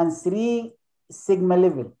 and 3 sigma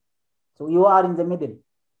level. So you are in the middle.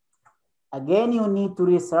 Again, you need to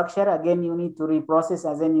restructure. Again, you need to reprocess.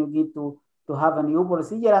 And then you need to have a new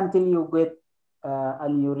procedure until you get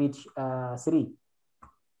and you reach 3.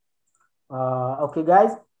 Okay,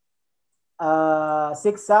 guys.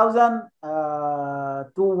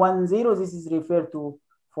 6,210. This is referred to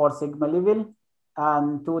 4 sigma level,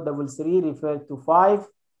 and 233 referred to 5,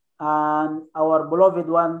 and our beloved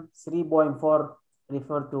one 3.4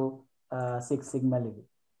 referred to 6 sigma level.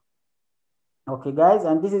 Okay, guys,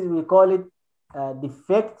 and this is, we call it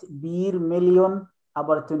defect per million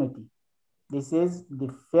opportunity. This is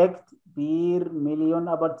defect per million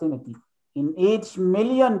opportunity. In each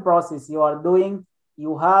million process you are doing,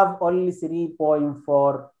 you have only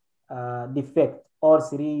 3.4 defect or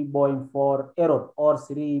 3.4 error or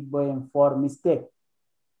 3.4 mistake.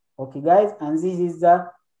 Okay, guys, and this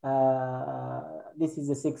is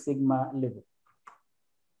the Six Sigma level.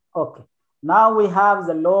 Okay, now we have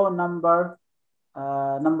the law number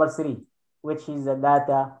 3, which is the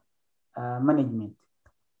data management.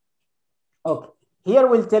 Okay, here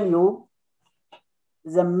we'll tell you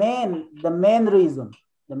the main reason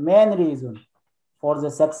for the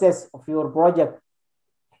success of your project,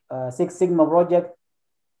 Six Sigma project,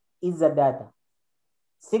 is the data.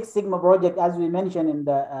 Six Sigma project, as we mentioned in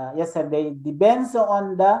the yesterday, depends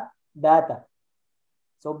on the data.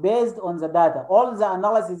 So based on the data, all the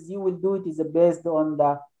analysis you will do it is based on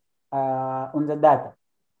the data.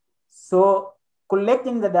 So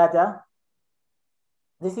collecting the data,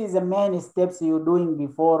 this is the main steps you're doing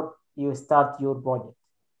before you start your project.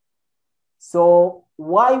 So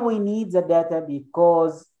why we need the data?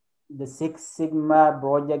 Because the Six Sigma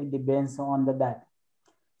project depends on the data.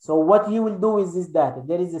 So what you will do is this data.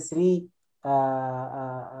 There is a three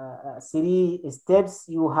steps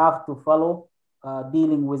you have to follow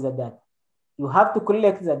dealing with the data. You have to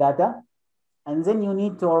collect the data, and then you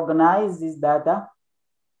need to organize this data,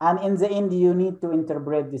 and in the end you need to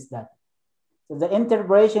interpret this data. So the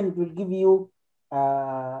interpretation will give you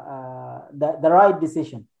the right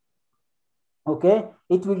decision. Okay,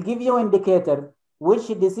 it will give you indicator which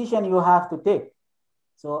decision you have to take.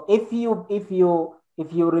 So if you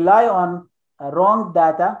rely on wrong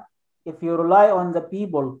data, if you rely on the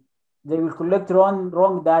people, they will collect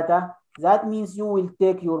wrong data, that means you will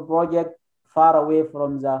take your project far away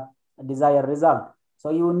from the desired result.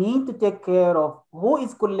 So you need to take care of who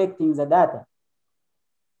is collecting the data.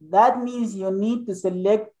 That means you need to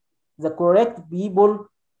select the correct people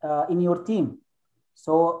in your team.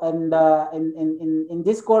 So in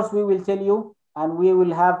this course, we will tell you, and we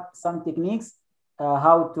will have some techniques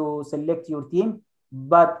how to select your team.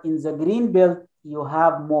 But in the green belt, you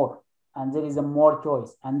have more, and there is a more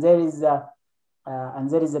choice, and there is a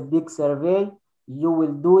big survey. You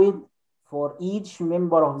will do it for each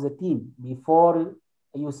member of the team before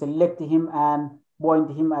you select him and appoint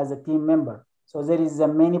him as a team member. So there is a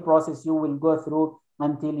many process you will go through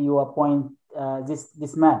until you appoint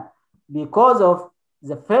this man. Because of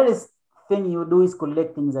the first thing you do is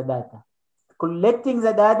collecting the data. Collecting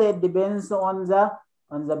the data, it depends on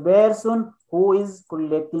the person who is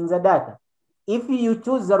collecting the data. If you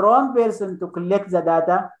choose the wrong person to collect the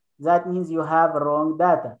data, that means you have wrong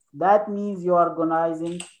data. That means you are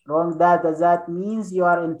organizing wrong data. That means you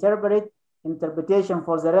are interpretation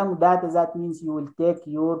for the wrong data. That means you will take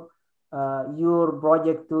your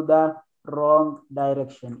project to the wrong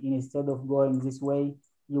direction. Instead of going this way,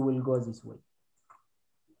 you will go this way.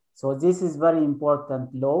 So this is very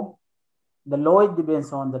important law. The law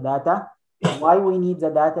depends on the data. Why we need the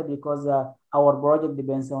data? Because our project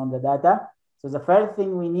depends on the data. So the first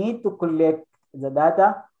thing, we need to collect the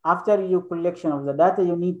data. After your collection of the data,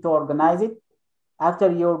 you need to organize it.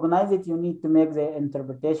 After you organize it, you need to make the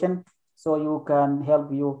interpretation so you can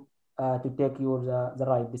help you to take the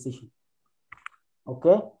right decision.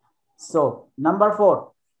 Okay, so number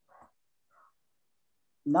 4.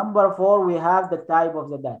 Number 4, we have the type of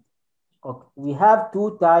the data. Okay, we have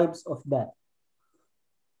 2 types of data.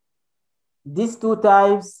 These 2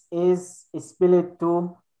 types is split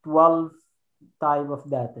to 12 type of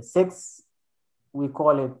data. 6, we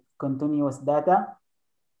call it continuous data,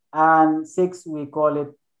 and 6, we call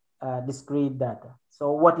it discrete data.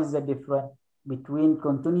 So what is the difference between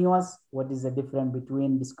continuous? What is the difference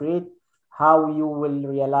between discrete? How you will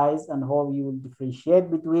realize and how you will differentiate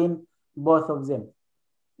between both of them?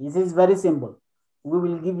 This is very simple. We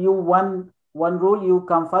will give you one rule you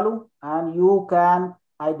can follow, and you can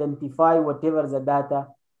identify whatever the data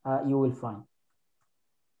you will find.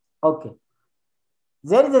 Okay.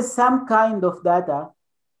 There is some kind of data,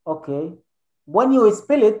 okay, when you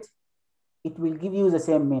spell it, it will give you the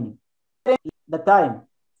same meaning. The time.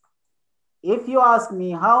 If you ask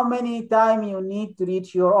me how many time you need to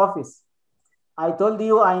reach your office, I told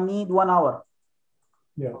you I need 1 hour.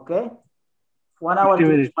 Yeah. Okay? 1 hour to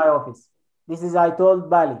reach my office. This is, I told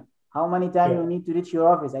Bali, how many time you need to reach your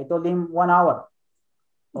office? I told him 1 hour.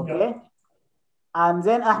 Okay? Yeah. And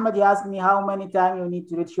then Ahmed, he asked me how many time you need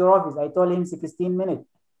to reach your office. I told him 16 minutes.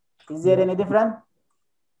 Is there any difference?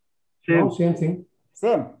 No, same thing.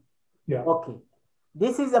 Same? Yeah. Okay.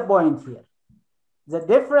 This is the point here. The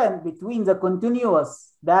difference between the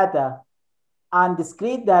continuous data and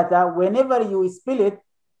discrete data, whenever you spell it,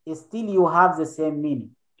 still you have the same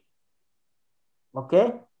meaning.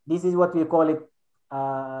 Okay, this is what we call it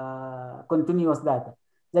continuous data.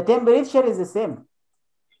 The temperature is the same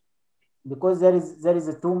because there is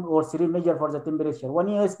a 2 or 3 measure for the temperature. When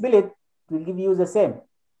you spell it, it will give you the same.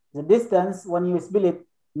 The distance, when you spell it,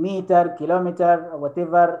 meter, kilometer,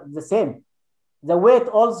 whatever, the same. The weight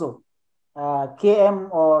also, km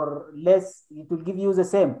or less, it will give you the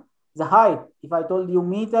same. The height, if I told you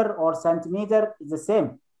meter or centimeter, it's the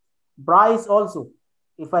same. Price also,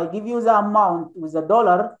 if I give you the amount with the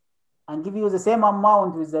dollar and give you the same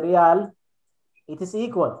amount with the real, it is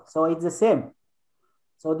equal. So it's the same.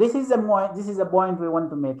 So this is the point we want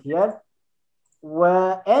to make here.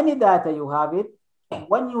 Where any data you have it,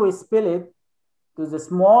 when you spell it to the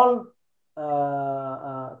small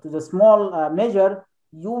measure,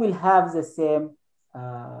 you will have the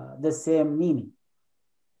same meaning.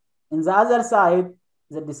 In the other side,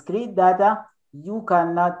 the discrete data, you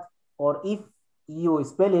cannot, or if you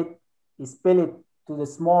spell it to the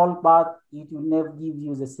small part, it will never give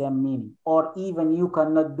you the same meaning, or even you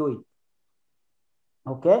cannot do it.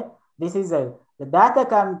 Okay, this is the data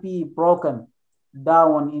can be broken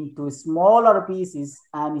down into smaller pieces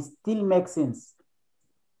and still make sense.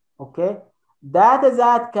 Okay, data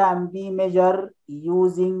that can be measured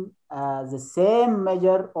using the same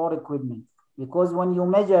measure or equipment, because when you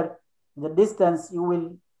measure the distance, you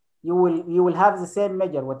will have the same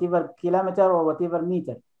measure, whatever kilometer or whatever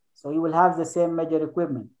meter. So you will have the same measure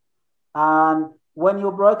equipment. And when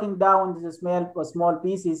you're breaking down the small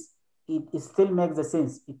pieces, it still makes the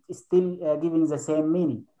sense. It is still giving the same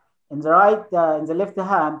meaning. In the right, in the left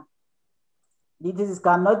hand, this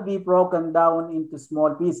cannot be broken down into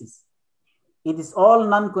small pieces. It is all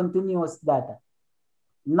non-continuous data.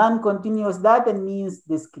 Non-continuous data means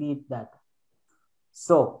discrete data.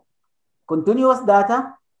 So continuous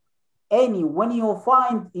data, when you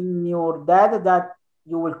find in your data that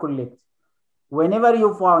you will collect, whenever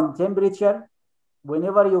you found temperature,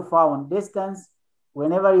 whenever you found distance,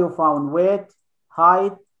 whenever you found weight,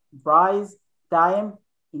 height, price, time,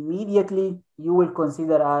 immediately you will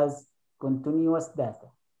consider as continuous data.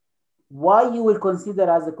 Why you will consider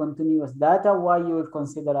as a continuous data? Why you will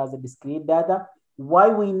consider as a discrete data? Why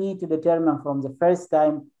we need to determine from the first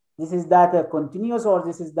time this is data continuous or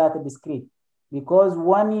this is data discrete? Because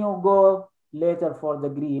when you go later for the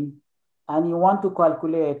green and you want to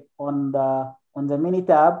calculate on the mini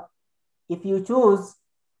tab, if you choose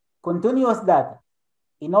continuous data,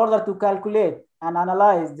 in order to calculate and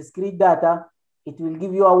analyze discrete data, it will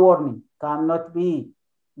give you a warning, cannot be,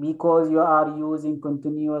 because you are using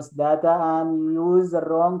continuous data and you use the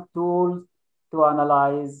wrong tools to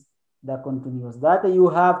analyze the continuous data. You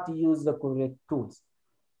have to use the correct tools.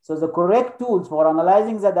 So the correct tools for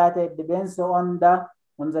analyzing the data, it depends on the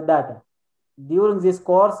data. During this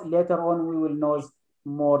course, later on, we will know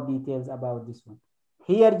more details about this one.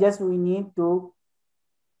 Here, just we need to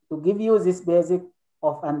give you this basic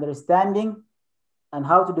of understanding and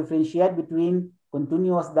how to differentiate between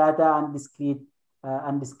continuous data and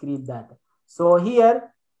discrete data. So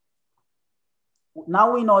here,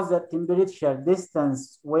 now we know the temperature,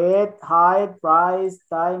 distance, weight, height, price,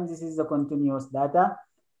 time. This is the continuous data,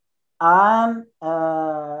 and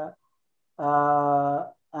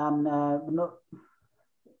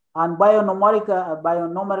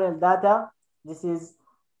bionomial data. This is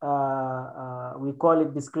we call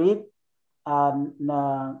it discrete, and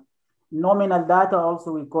nominal data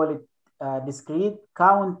also we call it discrete.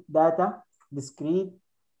 Count data, discrete.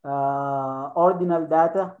 Ordinal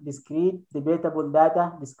data, discrete. Debatable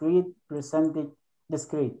data, discrete. Percentage,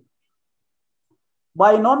 discrete.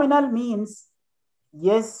 Binomial means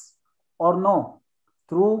yes or no,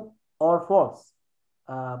 true or false,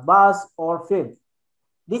 pass or fail.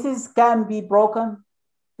 This can be broken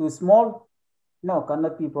to small. No,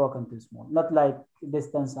 cannot be broken to small. Not like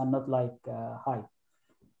distance and not like height.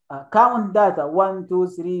 Count data 1, 2,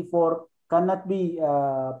 3, 4 cannot be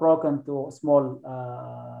broken to small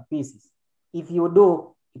pieces. If you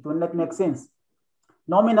do, it will not make sense.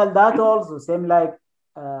 Nominal data also same like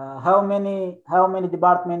how many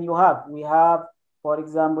departments you have. We have, for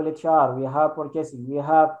example, HR. We have purchasing. We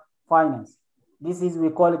have finance. We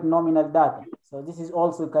call it nominal data. So this is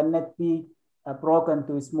also cannot be broken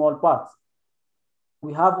to small parts.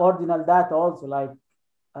 We have ordinal data also like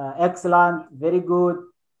excellent, very good,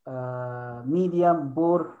 medium,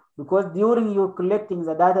 poor, because during you collecting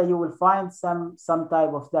the data, you will find some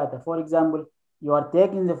type of data. For example, you are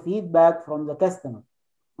taking the feedback from the customer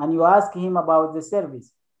and you ask him about the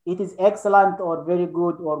service. It is excellent or very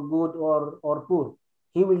good or poor.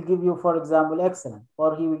 He will give you, for example, excellent,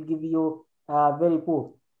 or he will give you very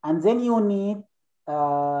poor. And then you need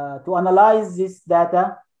to analyze this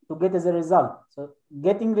data to get the result. So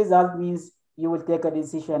getting result means you will take a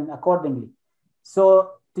decision accordingly.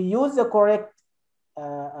 So to use the correct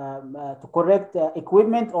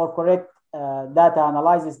equipment or correct data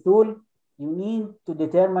analysis tool, you need to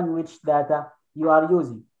determine which data you are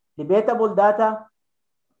using. Debatable data,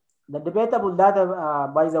 the debatable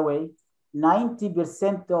data, by the way,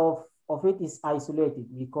 90% of it is isolated.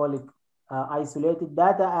 We call it isolated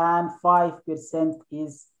data, and 5%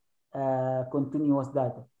 is continuous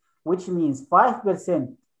data, which means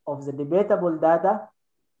 5% of the debatable data,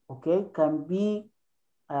 okay, can be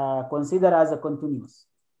considered as a continuous.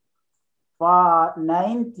 For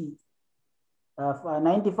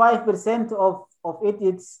 95% of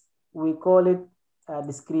it, we call it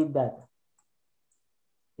discrete data.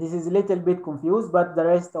 This is a little bit confused, but the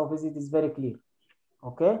rest of it is very clear.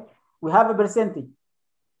 Okay, we have a percentage.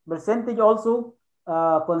 Percentage also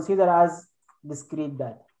considered as discrete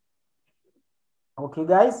data. Okay,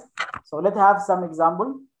 guys. So let's have some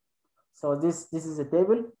example. So this is a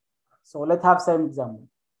table. So let's have some example.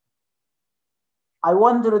 I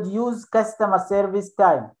want to reduce customer service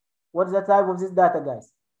time. What's the type of this data,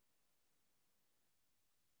 guys?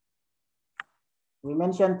 We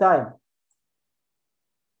mentioned time.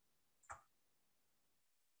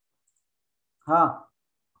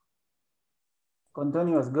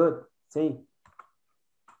 Continuous, good. See,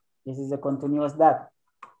 this is a continuous data.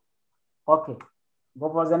 Okay, go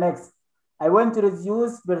for the next. I want to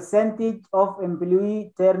reduce percentage of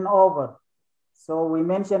employee turnover. So we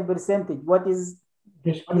mentioned percentage. What is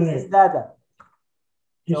this data?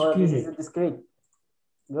 So this is a discrete.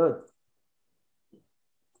 Good.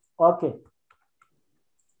 Okay.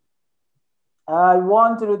 I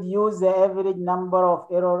want to reduce the average number of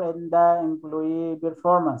error in the employee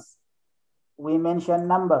performance. We mentioned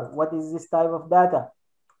number. What is this type of data?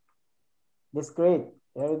 Discrete.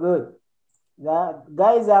 Very good. The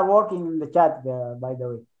guys are working in the chat, by the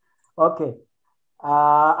way. Okay.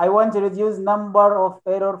 I want to reduce number of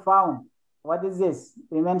error found. What is this?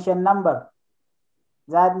 We mentioned number.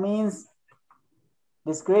 That means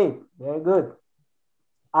discrete. Very good.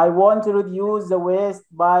 I want to reduce the waste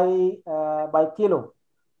by kilo.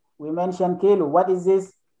 We mentioned kilo. What is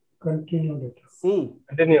this? Continuous. C.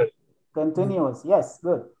 Continuous. Continuous. Yes,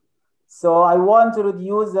 good. So I want to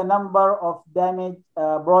reduce the number of damaged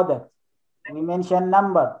product. We mentioned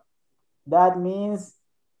number. That means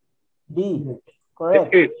D.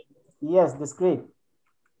 Correct. Discrete. Yes, discrete.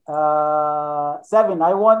 7.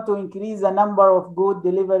 I want to increase the number of good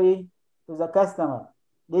delivery to the customer.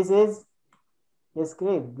 This is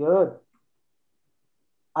discrete. Good.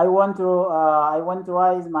 I want to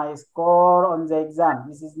rise my score on the exam.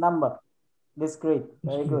 This is number. Discrete.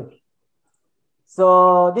 Very good.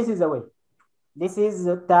 So this is the way. This is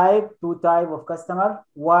the two type of customer.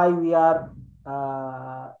 Why we are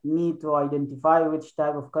need to identify which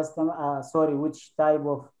type of customer. Which type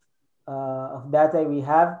of data we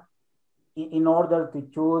have in order to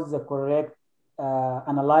choose the correct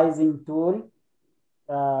analyzing tool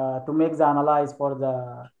to make the analyze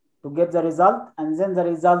to get the result, and then the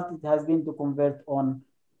result it has been to convert on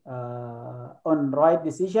right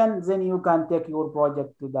decision. Then you can take your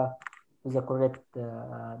project to the correct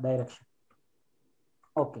direction.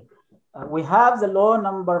 Okay, we have the law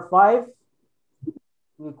number 5.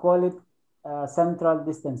 We call it central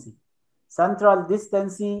distancy. Central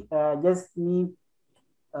distancy, just need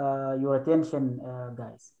your attention,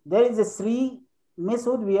 guys. There is a 3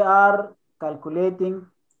 method we are calculating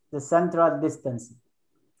the central distancy.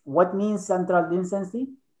 What means central distancy?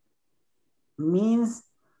 Means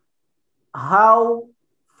how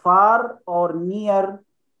far or near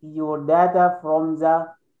your data from the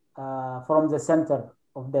center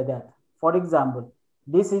of the data. For example,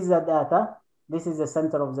 this is the data. This is the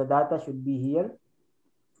center of the data, should be here.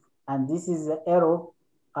 And this is the arrow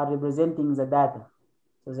are representing the data.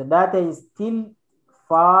 So the data is still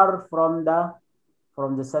far from the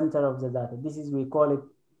center of the data. This is, we call it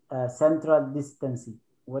central distancy,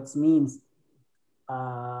 which means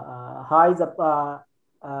how the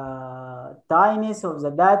tightness of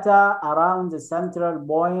the data around the central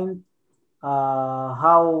point,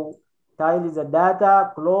 how tight is the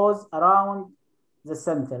data close around the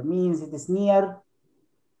center, means it is near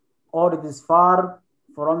or it is far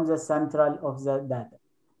from the central of the data.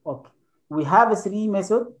 Okay, we have 3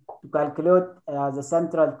 methods to calculate the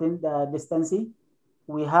central distancy.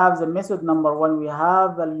 We have the method number 1. We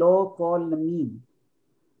have a law called the mean.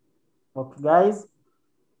 Okay, guys,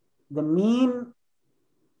 the mean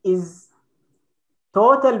is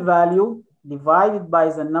total value divided by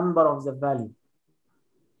the number of the value.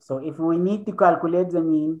 So if we need to calculate the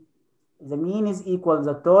mean is equal to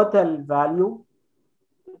the total value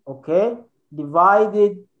okay,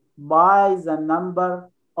 divided by the number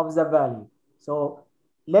of the value. So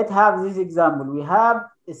let's have this example. We have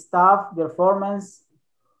staff performance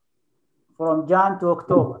from Jan to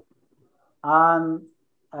October, and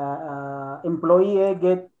employee A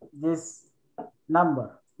get this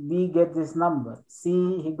number, B get this number,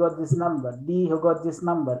 C he got this number, D he got this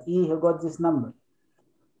number, E he got this number.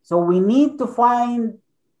 So we need to find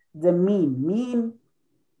the mean.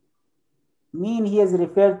 Mean here is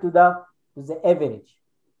referred to the average.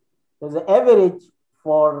 So the average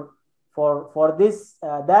for this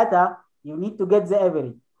data, you need to get the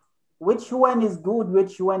average. Which one is good,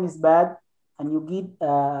 which one is bad, and you get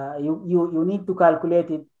you need to calculate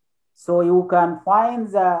it. So you can find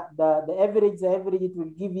the average. The average, it will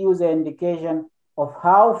give you the indication of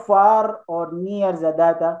how far or near the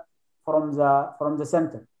data from the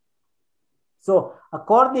center. So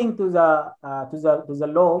according to the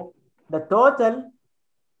law, the total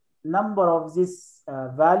number of this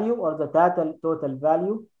value, or the total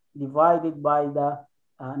value, divided by the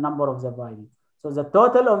number of the value. So the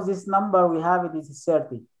total of this number we have, it is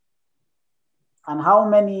 30. And how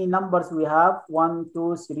many numbers we have? 1,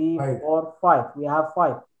 2, 3, 4, 5. We have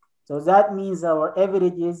 5. So that means our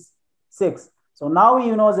average is 6. So now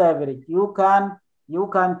you know the average. You can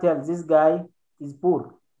tell this guy is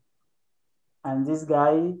poor, and this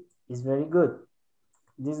guy is very good.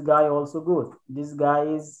 This guy also good. This guy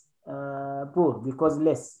is poor because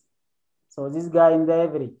less. So this guy in the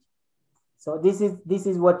average. So this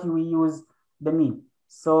is what we use the mean.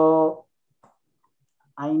 So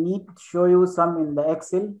I need to show you some in the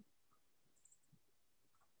Excel.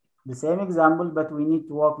 The same example, but we need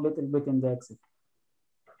to work a little bit in the Excel.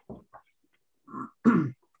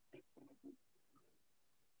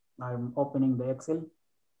 I'm opening the Excel.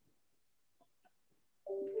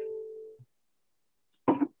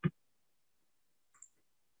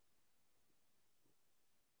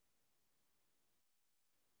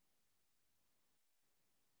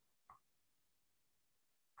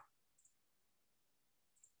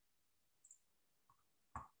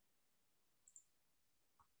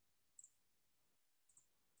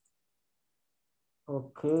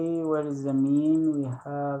 Okay, where is the mean? We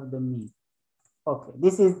have the mean. Okay,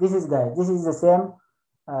 this is guys. This is the same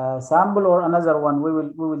sample or another one we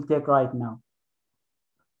will take right now.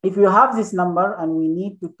 If you have this number and we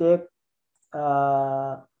need to take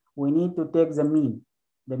the mean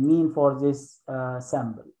for this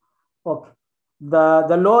sample. Okay,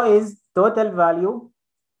 the law is total value.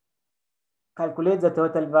 Calculate the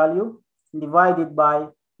total value divided by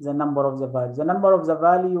the number of the value. The number of the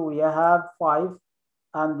value, we have 5,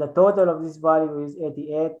 and the total of this value is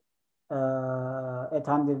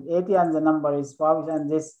 880, and the number is 5,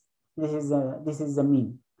 and this is the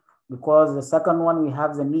mean, because the second one we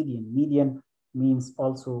have the median. Median means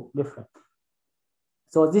also different.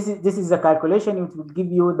 So this is the calculation. It will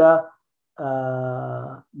give you the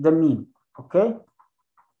mean. Okay.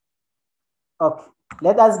 Okay.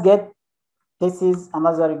 Let us get. This is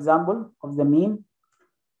another example of the mean.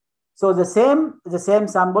 So the same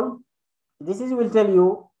sample. This will tell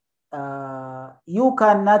you you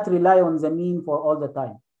cannot rely on the mean for all the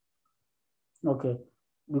time. Okay,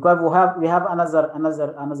 because we have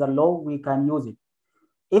another law, we can use it.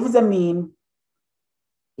 If the mean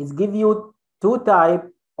is give you 2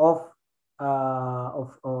 type of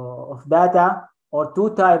data or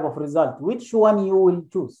 2 type of result, which one you will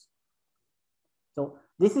choose? So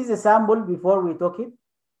this is a sample before we took it.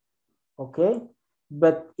 Okay,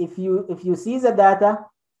 but if you see the data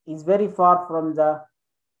is very far from the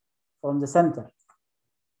center,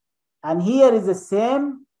 and here is the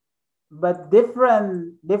same but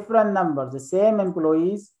different numbers, the same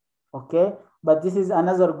employees. Okay, but this is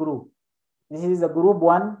another group. This is the group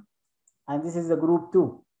 1 and this is the group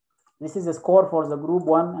 2. This is a score for the group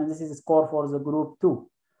 1 and this is a score for the group 2.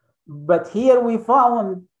 But here we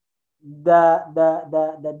found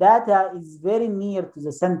the data is very near to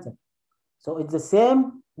the center. So it's the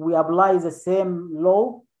same. We apply the same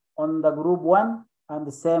law on the group 1 and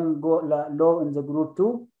the same law in the group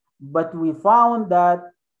 2. But we found that,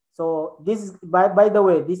 so this is, by the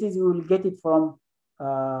way, this is, you will get it from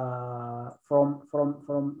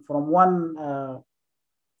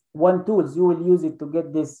one tools. You will use it to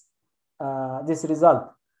get this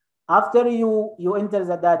result. After you enter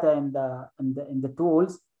the data in the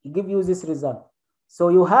tools, it give you this result. So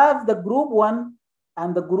you have the group 1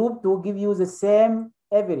 and the group 2 give you the same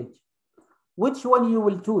average. Which one you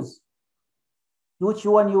will choose? Which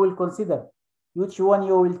one you will consider? Which one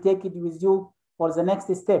you will take it with you for the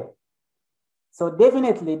next step? So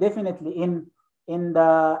definitely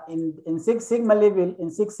in Six Sigma level,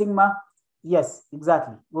 in Six Sigma, Yes,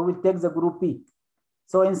 exactly. We will take the group P.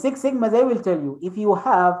 So in Six Sigma, they will tell you if you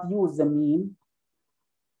have used the mean,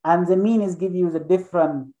 and the mean is give you the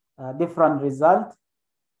different result.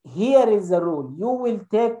 Here is the rule. You will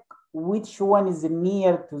take which one is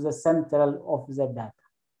near to the central of the data.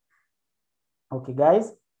 Okay,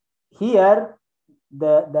 guys. Here,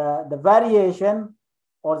 the variation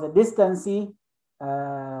or the distance,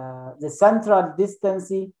 the central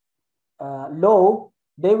distance law,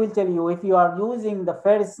 they will tell you if you are using the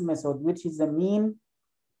first method, which is the mean,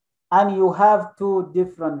 and you have two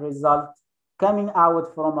different results coming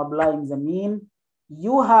out from applying the mean,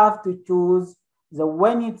 you have to choose the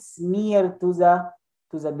when it's near to the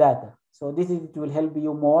data. So this is, it will help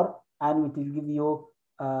you more, and it will give you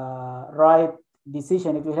right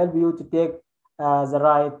decision. It will help you to take the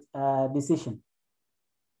right decision.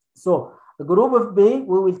 So the group of B,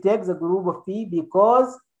 we will take the group of P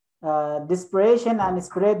because dispersion and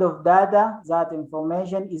spread of data, that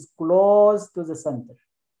information is close to the center.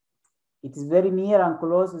 It is very near and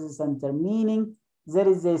close to the center, meaning there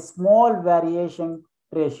is a small variation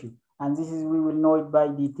ratio. And this is, we will know it by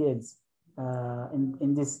details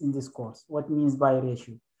in this course. What means by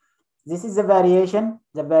ratio? This is the variation.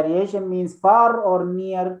 The variation means far or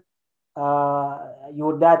near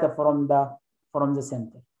your data from the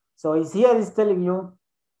center. So it's here is telling you,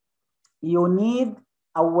 you need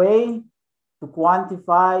a way to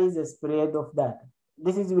quantify the spread of data.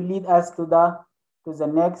 This is will lead us to the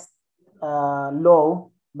next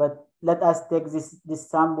law, but let us take this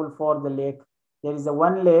sample for the lake. There is a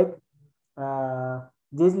one lake.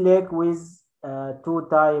 This lake with two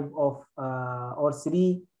type of or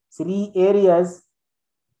three areas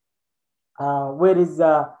where is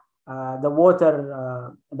the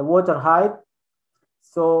water height.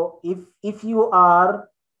 So if you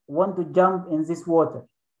want to jump in this water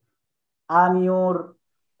and you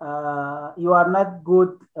are not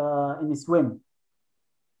good in swim,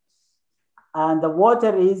 and the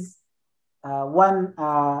water is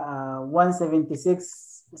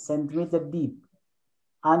 176 centimeter deep,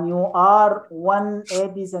 and you are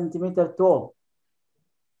 180 centimeter tall.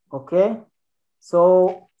 Okay,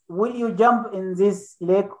 so will you jump in this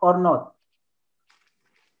lake or not?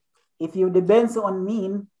 If you depends on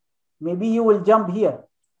mean, maybe you will jump here,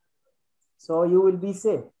 so you will be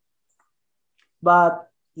safe. But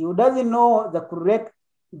you doesn't know the correct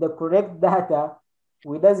data.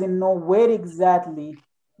 We doesn't know where exactly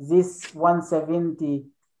this 170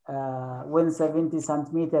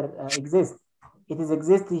 centimeter exists. It is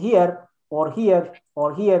exist here or here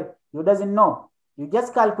or here. You doesn't know. You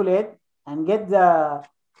just calculate and get the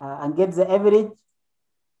average.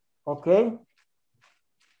 Okay,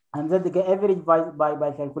 and then the average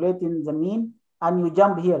by calculating the mean, and you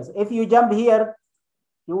jump here. So if you jump here,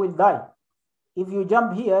 you will die. If you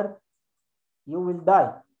jump here, you will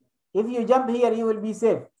die. If you jump here, you will be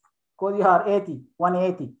safe because you are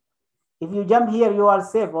 180. If you jump here, you are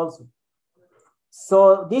safe also.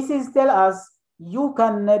 So this is tell us you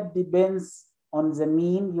cannot depend on the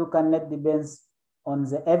mean, you cannot depend on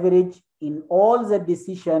the average in all the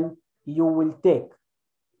decision you will take.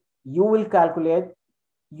 You will calculate,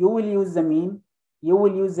 you will use the mean, you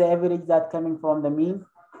will use the average that coming from the mean,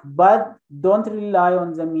 but don't rely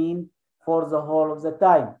on the mean for the whole of the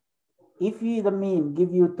time. If the mean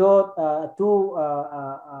give you two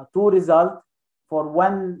results for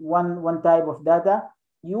one type of data,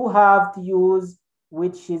 you have to use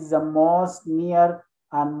which is the most near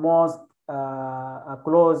and most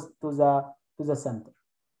close to the center.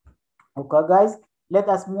 Okay, guys, let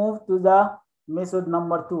us move to the method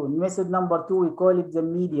number 2. Method number 2, we call it the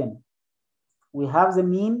median. We have the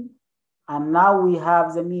mean, and now we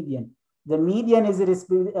have the median. The median is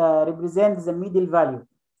represents the middle value.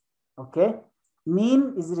 Okay,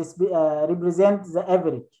 mean is represent the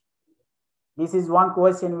average. This is one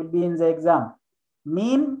question will be in the exam.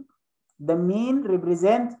 Mean, the mean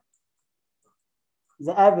represent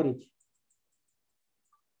the average.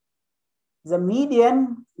 The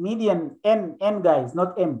median n guys,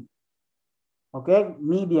 not m. Okay,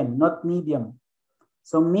 median, not medium.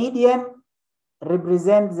 So median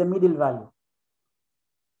represents the middle value.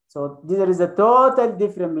 So there is a total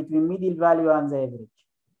difference between middle value and the average.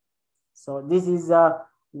 So this is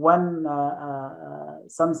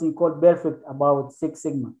something called perfect about Six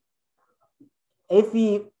Sigma. If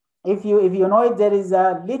you know it, there is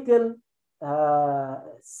a little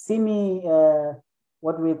semi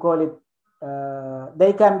what we call it.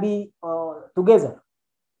 They can be together,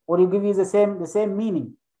 or you give you the same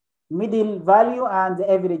meaning, middle value and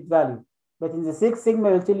the average value. But in the Six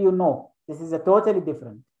Sigma, will tell you no, this is a totally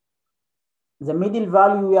different. The middle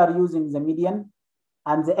value we are using the median,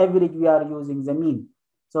 and the average we are using the mean.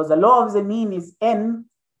 So the law of the mean is n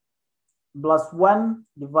plus 1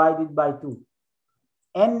 divided by 2.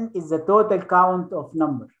 N is the total count of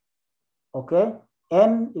number. Okay,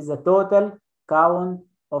 n is the total count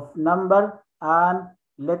of number, and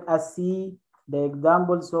let us see the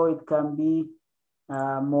example so it can be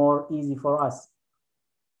more easy for us.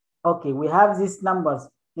 Okay, we have these numbers,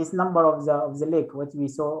 this number of the lake, what we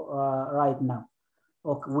saw right now.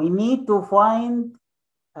 Okay, we need to find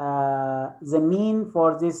the mean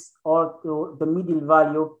for this, or the middle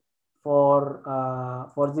value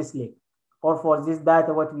for this lake, or for this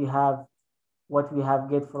data what we have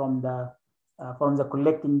get from the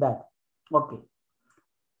collecting data. Okay,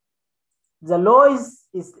 the law is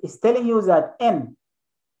telling you that n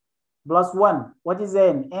plus 1. What is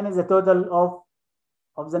n? N is the total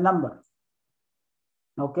of the number.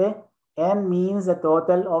 Okay, n means the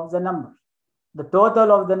total of the number. The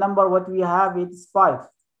total of the number what we have is 5.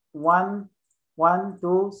 1, 1,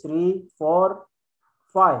 2, 3, 4,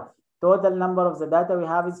 5. Total number of the data we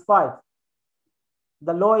have is 5.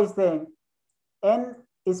 The law is saying n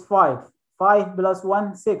is 5. 5 plus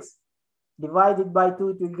 1, 6. Divided by 2,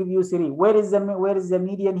 it will give you 3. Where is the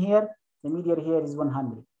median here? The median here is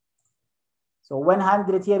 100. So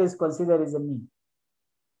 100 here is considered as a mean.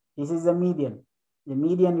 This is the median. The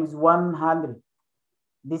median is 100.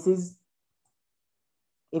 This is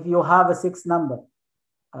if you have a 6 number.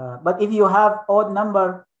 But if you have odd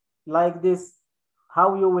number like this,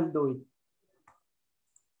 how you will do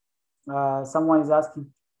it? Someone is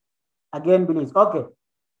asking. Again, please. Okay.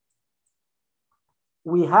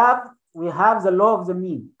 We have the law of the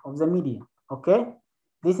mean, of the median. Okay.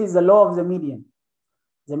 This is the law of the median.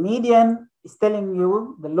 The median is telling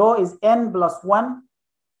you the law is n plus 1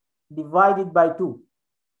 divided by 2.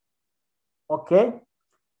 Okay.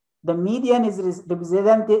 The median is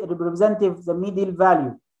representative the middle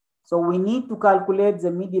value. So we need to calculate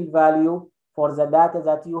the middle value for the data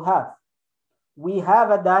that you have. We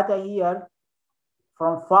have a data here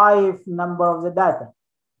from 5 number of the data.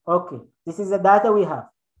 Okay, this is the data we have.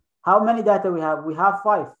 How many data we have? We have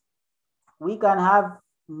 5. We can have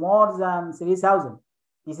more than 3,000.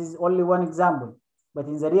 This is only one example. But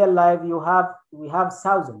in the real life, we have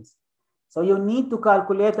thousands. So you need to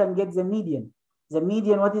calculate and get the median. The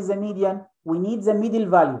median, what is the median? We need the middle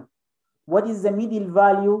value. What is the middle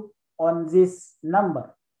value on this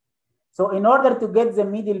number? So in order to get the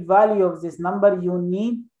middle value of this number, you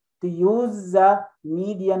need to use the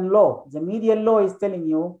median law. The median law is telling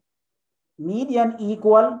you median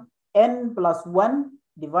equal n plus 1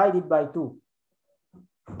 divided by 2.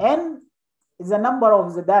 N is the number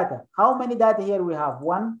of the data. How many data here we have?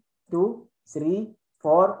 1, 2, 3,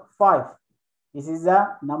 4, 5. This is the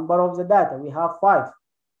number of the data. We have 5.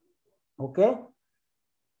 Okay.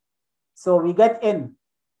 So we get n.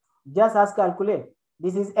 Just as calculate.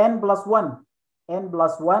 This is n plus 1. N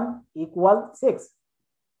plus 1 equal 6.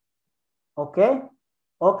 Okay.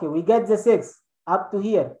 Okay. We get the 6 up to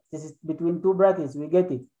here. This is between 2 brackets. We get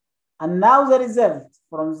it. And now the result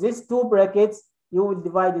from these 2 brackets, you will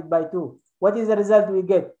divide it by 2. What is the result we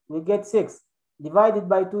get? We get 6. Divided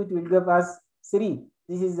by 2, it will give us 3.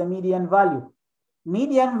 This is the median value.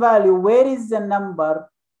 Median value, where is the number?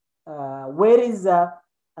 Where is the,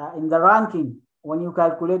 in the ranking, when you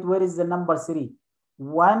calculate, where is the number 3?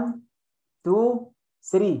 1, 2,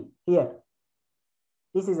 3, here.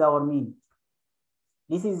 This is our mean.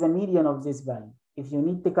 This is the median of this value. If you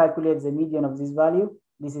need to calculate the median of this value,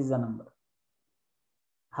 this is the number,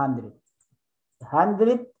 100.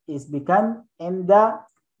 100 is become in the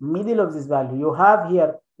middle of this value. You have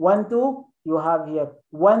here 1, 2, you have here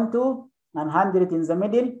 1, 2, and 100 in the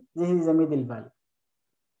middle. This is the middle value.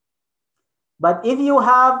 But if you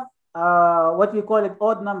have what we call it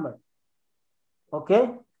odd number,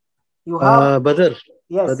 okay, you have Badr.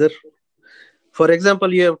 yes. Badr. For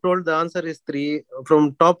example, you have told the answer is 3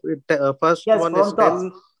 from top. First yes, one from is top.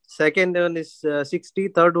 10, second one is 60,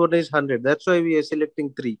 third one is 100. That's why we are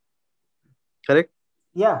selecting 3. Correct?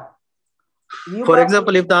 Yeah. For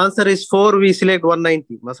example, if the answer is 4, we select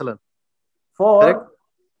 190. Masalan. 4. Correct?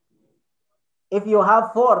 If you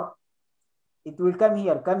have 4, it will come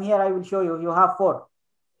here. Come here, I will show you. You have 4.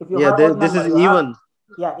 If you have odd this number, is even.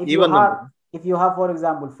 Yeah, if even you have number. If you have, for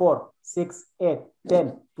example, 4, 6, 8,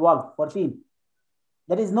 10, 12, 14,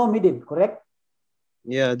 there is no middle, correct?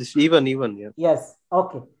 Yeah, this even, yeah. Yes,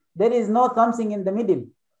 okay. There is no something in the middle.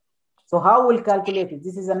 So how we'll calculate it?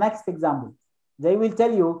 This is the next example. They will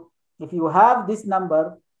tell you, if you have this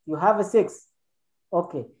number, you have a 6.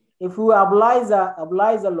 Okay. If we apply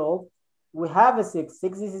the law, we have a 6.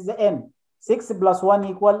 6 is the n. 6 plus 1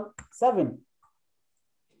 equal 7.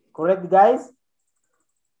 Correct, guys?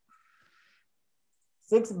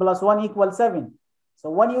 6 plus 1 equals 7. So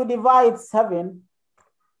when you divide 7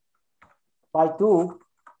 by 2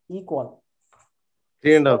 equal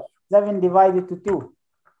 3.5. 7 divided to 2.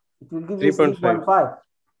 It will give you 3.5.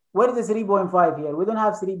 Where is the 3.5 here? We don't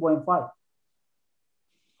have 3.5.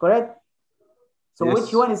 Correct? So Yes.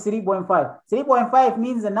 which one is 3.5? 3.5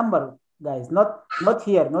 means the number, guys, not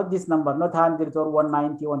here, not this number, not 100 or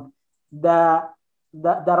 191. The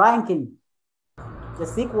ranking, the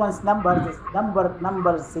sequence number, the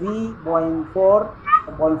number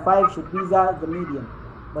 3.4.5 should be the median.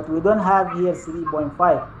 But we don't have here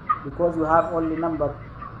 3.5 because you have only number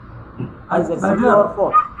either 3 or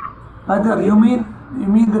 4. Badr, you mean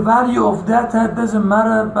the value of data doesn't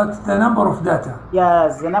matter, but the number of data?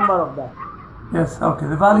 Yes, the number of data. Yes, okay.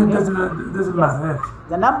 The value doesn't matter. Yes.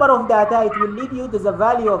 The number of data, it will lead you to the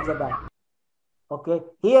value of the data. Okay,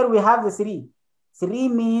 here we have the 3. 3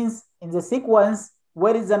 means in the sequence,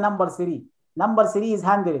 where is the number 3? Number 3 is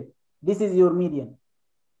 100. This is your median.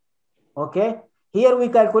 Okay, here we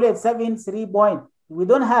calculate 7, 3 point. We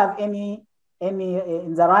don't have any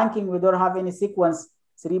in the ranking, we don't have any sequence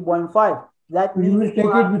 3.5. That means you will take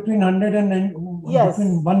it between 100 and yes,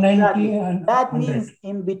 between 190 exactly. and that 100. means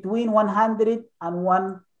in between 100 and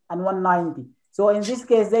 190. So in this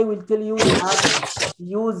case, they will tell you how to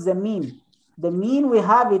use the mean. The mean, we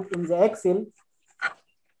have it in the Excel.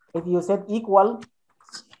 If you set equal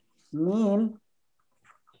mean,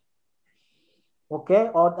 okay,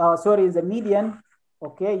 or sorry, the median.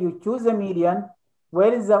 Okay, you choose the median.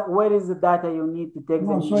 Where is the data you need to take?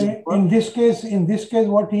 No, so in this case,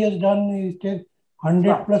 what he has done is take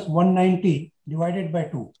 100 plus 190 divided by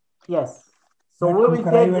 2. Yes. So that we will take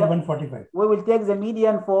at 145. We will take the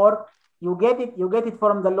median for you get it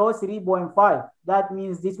from the low 3.5. That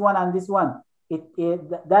means this one and this one.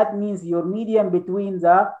 That means your median between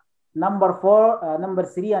the number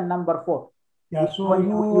 3 and number 4. Yeah. So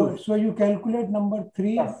you calculate number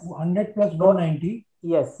 3, yes. 100 plus 190.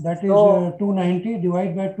 Yes. That is 290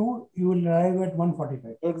 divided by 2, you will arrive at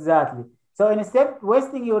 145. Exactly. So instead of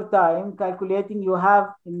wasting your time calculating, you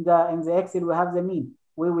have in the Excel, we have the mean.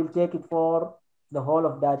 We will take it for the whole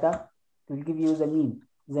of data to give you the mean.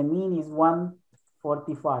 The mean is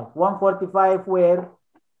 145. 145 where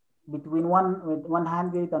between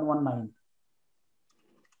 100 and 190.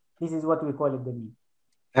 This is what we call it the mean.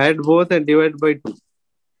 Add both and divide by 2.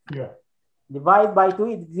 Yeah. Divide by 2,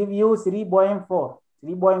 it gives you 3.4.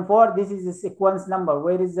 3.4, this is the sequence number.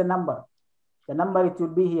 Where is the number? The number, it will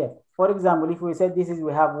be here. For example, if we said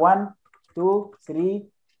we have 1, 2, 3,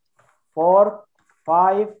 4,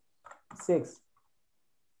 5, 6.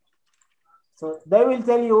 So they will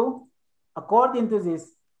tell you, according to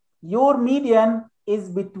this, your median is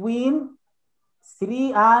between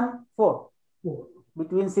 3 and 4.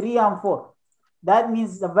 Between 3 and 4. That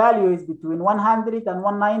means the value is between 100 and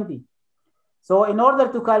 190. So in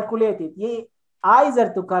order to calculate it,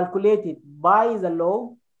 either to calculate it by the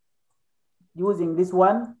law using this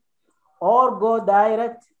one, or go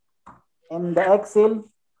direct in the Excel,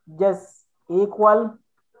 just equal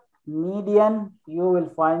median, you will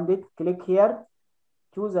find it. Click here,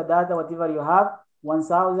 choose the data, whatever you have,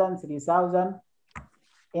 1,000, 3,000,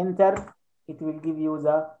 enter, it will give you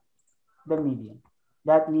the median.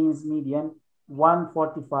 That means median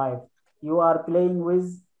 145. You are playing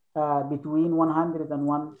with between 100 and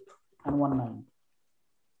 190.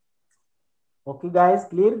 Okay, guys,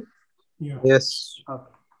 clear? Yeah. Yes.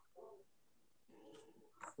 Okay.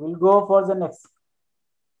 We'll go for the next.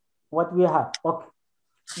 What we have. Okay.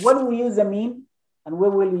 When we use the mean and we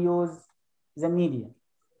will use the median.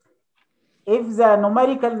 If the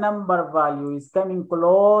numerical number value is coming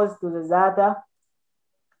close to the data,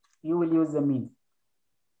 you will use the mean.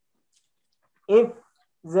 If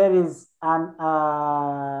there is an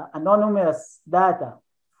anonymous data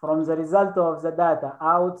from the result of the data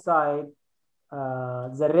outside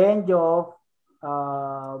the range of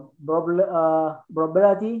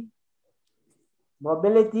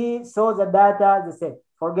probability, so the data the same.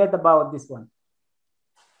 Forget about this one.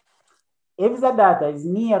 If the data is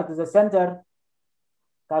near to the center,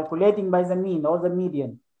 calculating by the mean or the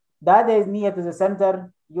median, data is near to the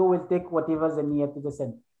center, you will take whatever is near to the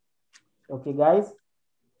center. Okay, guys,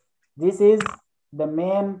 this is the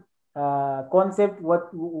main concept,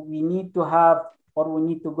 what we need to have, or we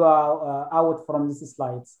need to go out from these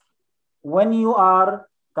slides. When you are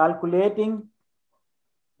calculating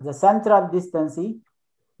the central distance,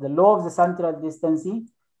 the law of the central distance,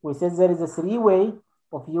 we said there is a 3-way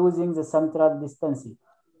of using the central distance.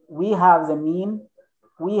 We have the mean,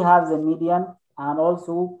 we have the median, and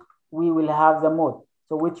also we will have the mode.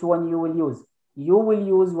 So which one you will use? You will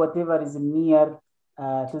use whatever is near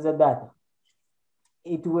to the data.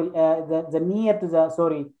 it will the near to the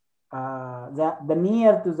sorry the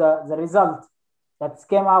near to the result that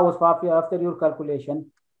came out after your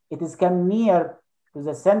calculation, it is come near to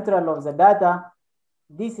the central of the data.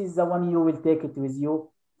 This is the one you will take it with you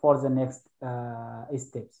for the next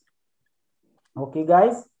steps. Okay,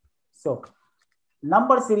 guys. So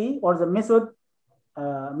number 3, or the method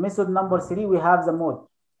number 3, we have the mode.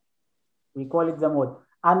 We call it the mode,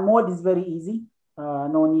 and mode is very easy.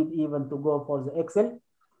 No need even to go for the Excel.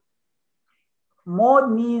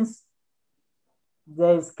 Mode means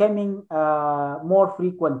there is coming more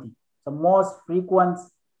frequently. The most frequent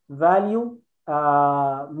value,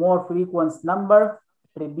 more frequent number,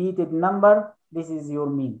 repeated number. This is your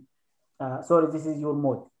mean. Sorry, this is your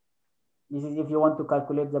mode. This is if you want to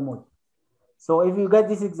calculate the mode. So if you get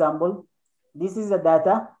this example, this is the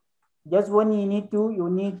data. Just when you need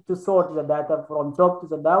to sort the data from top to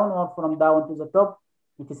the down or from down to the top.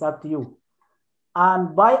 It is up to you.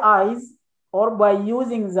 And by eyes or by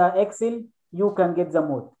using the Excel, you can get the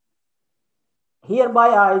mode. Here by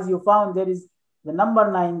eyes, you found there is the number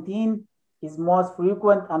 19 is most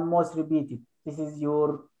frequent and most repeated. This is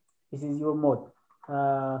your mode.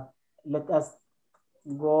 Let us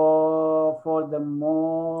go for the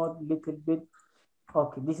mode little bit.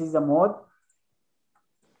 Okay, this is the mode.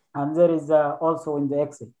 And there is also in the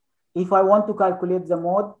Excel. If I want to calculate the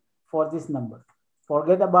mode for this number,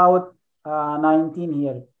 forget about 19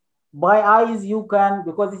 here. By eyes, you can,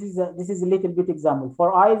 because this is a little bit example.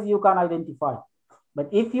 For eyes, you can identify. But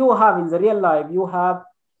if you have in the real life, you have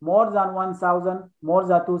more than 1,000, more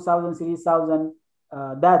than 2,000, 3,000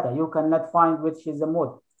 data, you cannot find which is the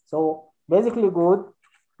mode. So basically good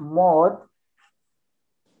mode,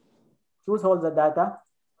 choose all the data,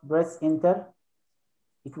 press enter.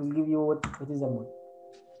 It will give you what is a mode.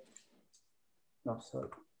 No, sorry.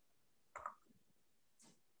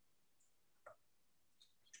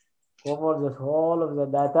 Cover the whole of the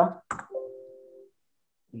data.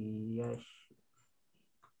 Yes.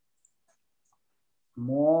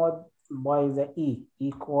 Mode by the E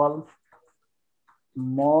equal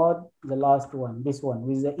mode, the last one, this one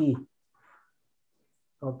with the E.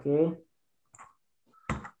 Okay.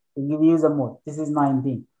 To give you the mode. This is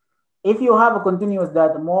 19. If you have a continuous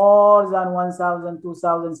data more than 1,000,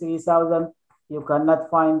 2,000, 3,000, you cannot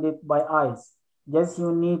find it by eyes. Just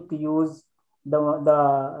you need to use the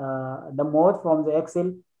mode from the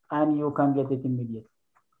Excel and you can get it immediately.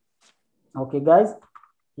 Okay, guys,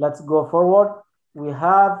 let's go forward. We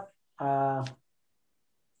have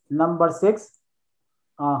number 6.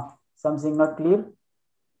 Something not clear.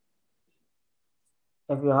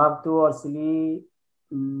 If you have 2 or 3,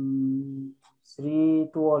 2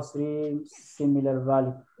 or 3 similar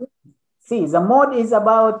value. See, the mode is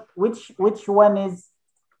about which one is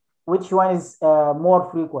more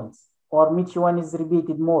frequent or which one is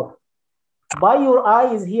repeated more. By your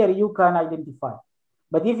eyes here, you can identify.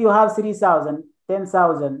 But if you have 3,000,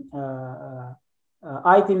 10,000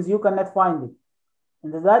 items, you cannot find it.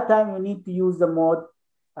 And at that time, you need to use the mode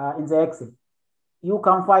in the Excel. You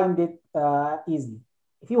can find it easily.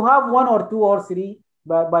 If you have 1 or 2 or 3,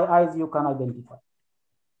 by eyes, you can identify.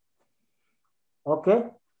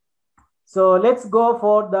 Okay. So let's go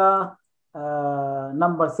for the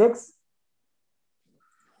number 6.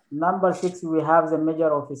 Number 6, we have the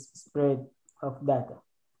measure of spread of data.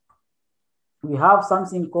 We have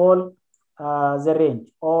something called the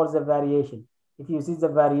range or the variation. If you see the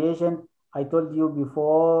variation, I told you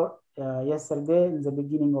before yesterday in the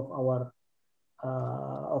beginning of our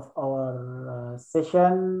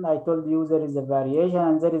session, I told you there is a variation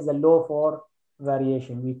and there is a law for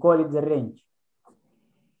variation. We call it the range.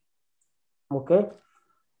 Okay.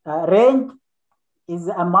 Range is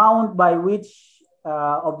the amount by which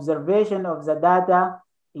observation of the data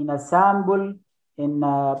in a sample, in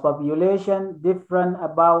a population, different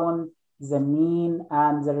about the mean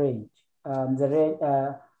and the range.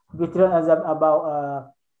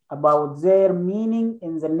 About their meaning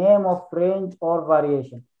in the name of range or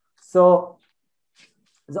variation. So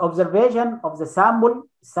the observation of the sample,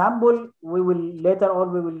 we will later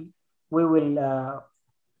on we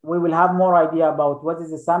will have more idea about what is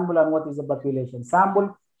the sample and what is the population.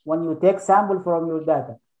 Sample, when you take sample from your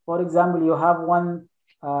data, for example, you have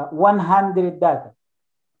 100 data.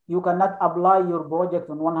 You cannot apply your project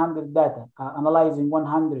on 100 data, analyzing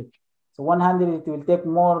 100. So 100, it will take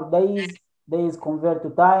more days convert to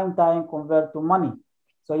time convert to money.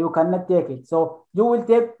 So you cannot take it. So you will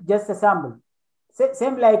take just a sample.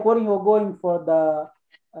 Same like when you're going for the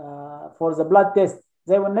blood test.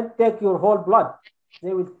 They will not take your whole blood.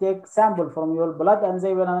 They will take sample from your blood and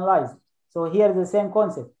they will analyze. So here the same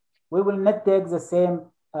concept. We will not take the same,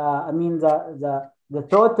 the the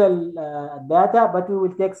total data, but we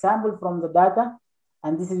will take sample from the data,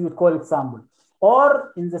 and this is we call it sample.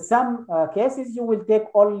 Or in the some cases, you will take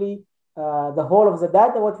only the whole of the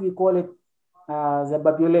data, what we call it the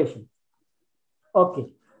population.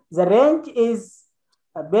 Okay, the range is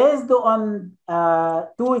based on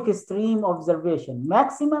two extreme observation,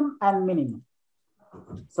 maximum and minimum.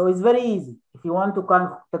 So it's very easy. If you want to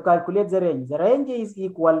calculate the range is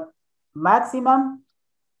equal maximum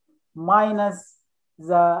minus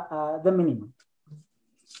the minimum.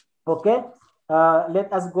 Okay,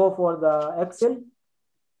 let us go for the Excel.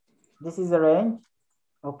 This is the range.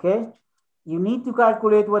 Okay, you need to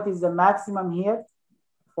calculate what is the maximum here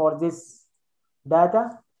for this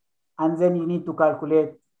data, and then you need to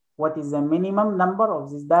calculate what is the minimum number of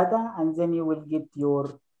this data, and then you will get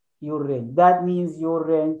your range. That means your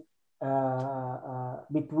range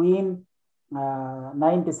between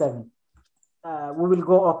 97. We will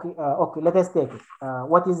go, okay, let us take it.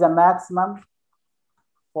 What is the maximum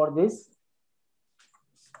for this?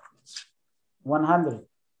 100.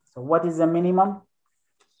 So what is the minimum?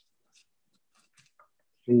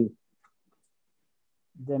 3.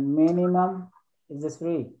 The minimum is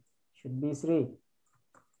 3. Should be 3.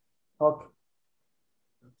 Okay.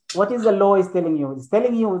 What is the law is telling you? It's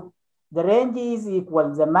telling you the range is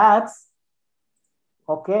equal the max,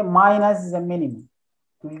 okay, minus the minimum.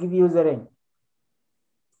 It will give you the range.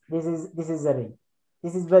 This is the range.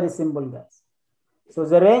 This is very simple, guys. So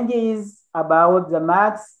the range is about the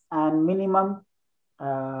max and minimum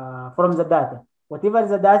from the data. Whatever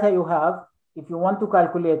the data you have, if you want to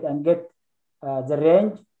calculate and get the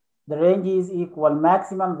range is equal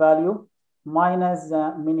maximum value minus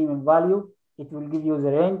the minimum value. It will give you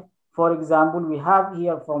the range. For example, we have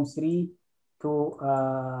here from 3 to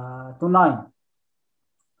 9.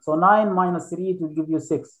 So 9 minus 3, it will give you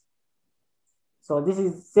 6. So this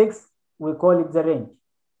is 6, we call it the range.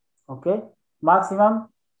 Okay, maximum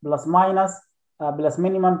plus minus plus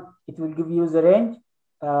minimum, it will give you the range.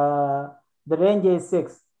 The range is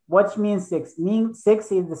 6. What means 6? Means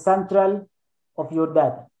 6 is the central of your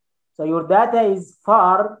data. So your data is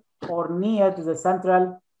far or near to the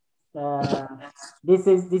central. This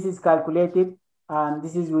is calculated, and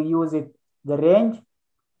this is we use it the range.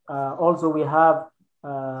 Also we have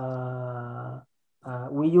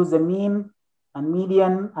we use the mean and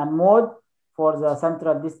median and mode for the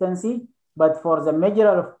central distance, but for the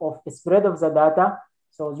measure of spread of the data,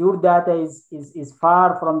 so your data is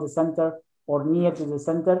far from the center or near to the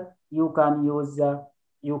center, you can use the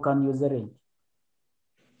range.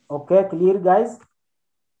 Okay, clear, guys?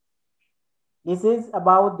 This is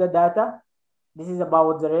about the data. This is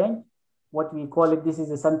about the range. What we call it, this is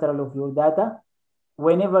the central of your data.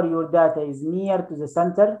 Whenever your data is near to the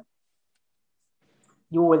center,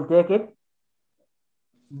 you will take it.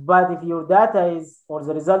 But if your data is, or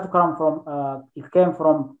the result come from, it came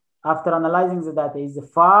from after analyzing the data is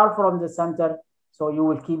far from the center, so you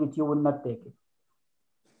will keep it, you will not take it.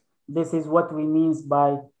 This is what we mean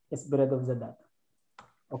by spread of the data.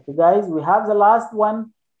 Okay, guys, we have the last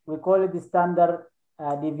one. We call it the standard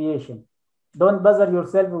deviation. Don't bother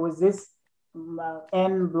yourself with this.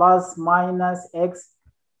 N plus minus X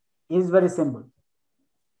is very simple.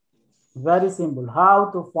 Very simple. How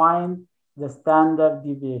to find the standard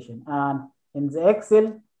deviation. And in the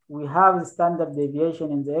Excel, we have the standard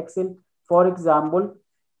deviation in the Excel. For example,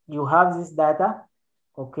 you have this data,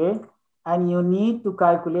 okay, and you need to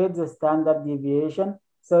calculate the standard deviation.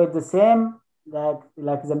 So it's the same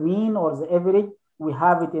like the mean or the average, we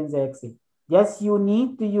have it in the Excel. Yes, you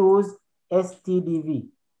need to use STDV.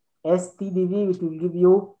 STDV, it will give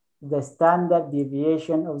you the standard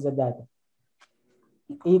deviation of the data.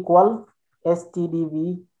 Equal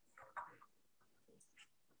STDV.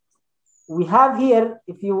 We have here,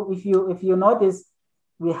 if you notice,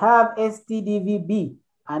 we have STDVB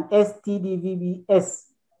and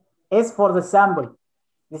STDVBS. S for the sample.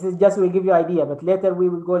 This is just will give you idea, but later we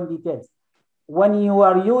will go in details. When you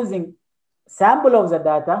are using sample of the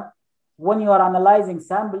data, when you are analyzing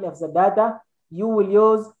sample of the data, you will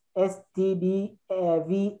use STDVS.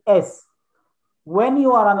 When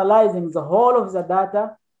you are analyzing the whole of the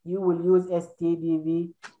data, you will use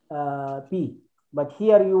STDVP. But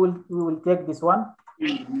here we will take this one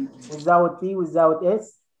without P, without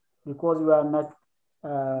S, because we are not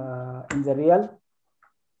in the real.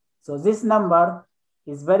 So this number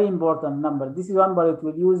is very important number. This is number, it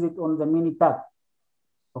will use it on the mini tab.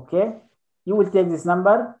 Okay, you will take this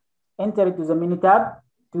number, enter it to the mini tab,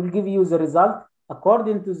 it will give you the result.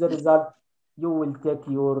 According to the result, you will take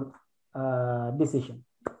your decision.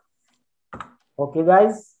 Okay,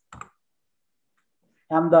 guys,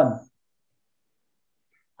 I'm done.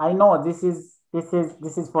 I know this is this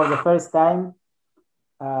is for the first time.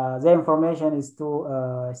 The information is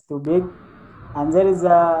too big, and there is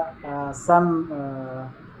some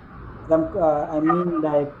I mean,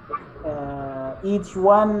 like each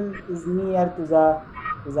one is near to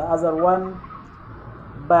the other one.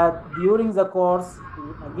 But during the course,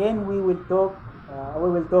 again, we will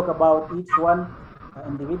talk about each one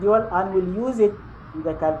individual, and we'll use it in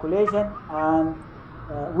the calculation, and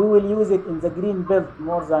we will use it in the green belt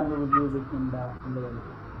more than we will use it in the yellow.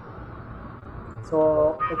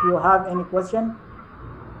 So if you have any question,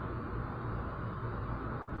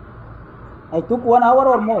 I took 1 hour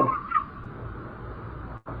or more.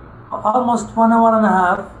 Almost 1 hour and a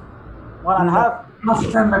half. 1.5.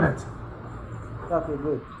 Plus 10 minutes. Okay,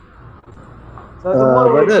 good. So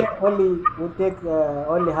tomorrow brother. we'll take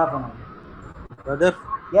only half an hour. Brother,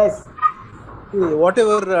 Yes.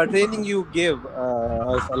 whatever training you gave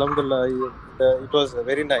us, Alhamdulillah, it was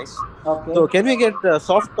very nice. Okay. So can we get a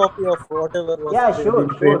soft copy of whatever was Sure, been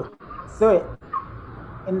sure. trained? So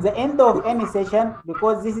in the end of any session,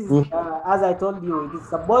 because this is as I told you, it is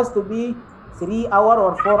supposed to be 3 hour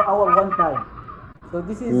or 4 hour one time. So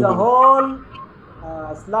this is the whole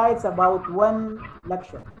slides about one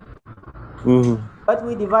lecture. But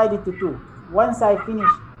we divide it to 2. Once I finish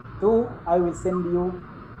 2, I will send you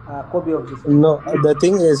a copy of this. No, the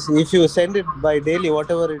thing is, if you send it by daily,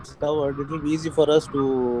 whatever it's covered, it will be easy for us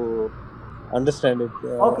to understand it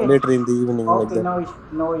later in the evening. Okay, like that.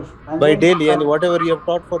 no issue. And By then daily, and whatever you have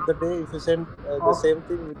taught for the day, if you send the Okay. same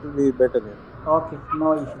thing, it will be better. Okay,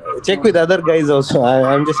 no issue. Check with other guys also.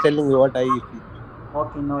 I'm just telling you what I feel.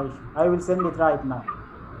 Okay, no issue. I will send it right now.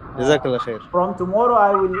 Jazakallah khair. From tomorrow,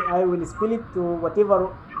 I will split it to whatever.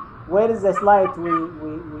 Where is the slide we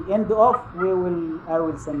end off? I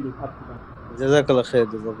will send it up to that. Jazakallah khair.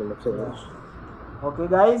 Jazakallah khair. Okay,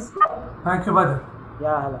 guys. Thank you, brother.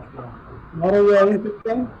 Yeah, hello. Yeah. Tomorrow we are having same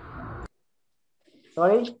time?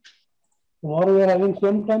 Sorry? Tomorrow we are having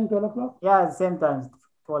same time, 12 o'clock? Yeah, same time,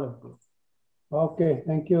 12 o'clock. Okay,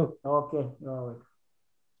 thank you. Okay, you're welcome.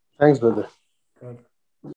 Thanks, brother. Good.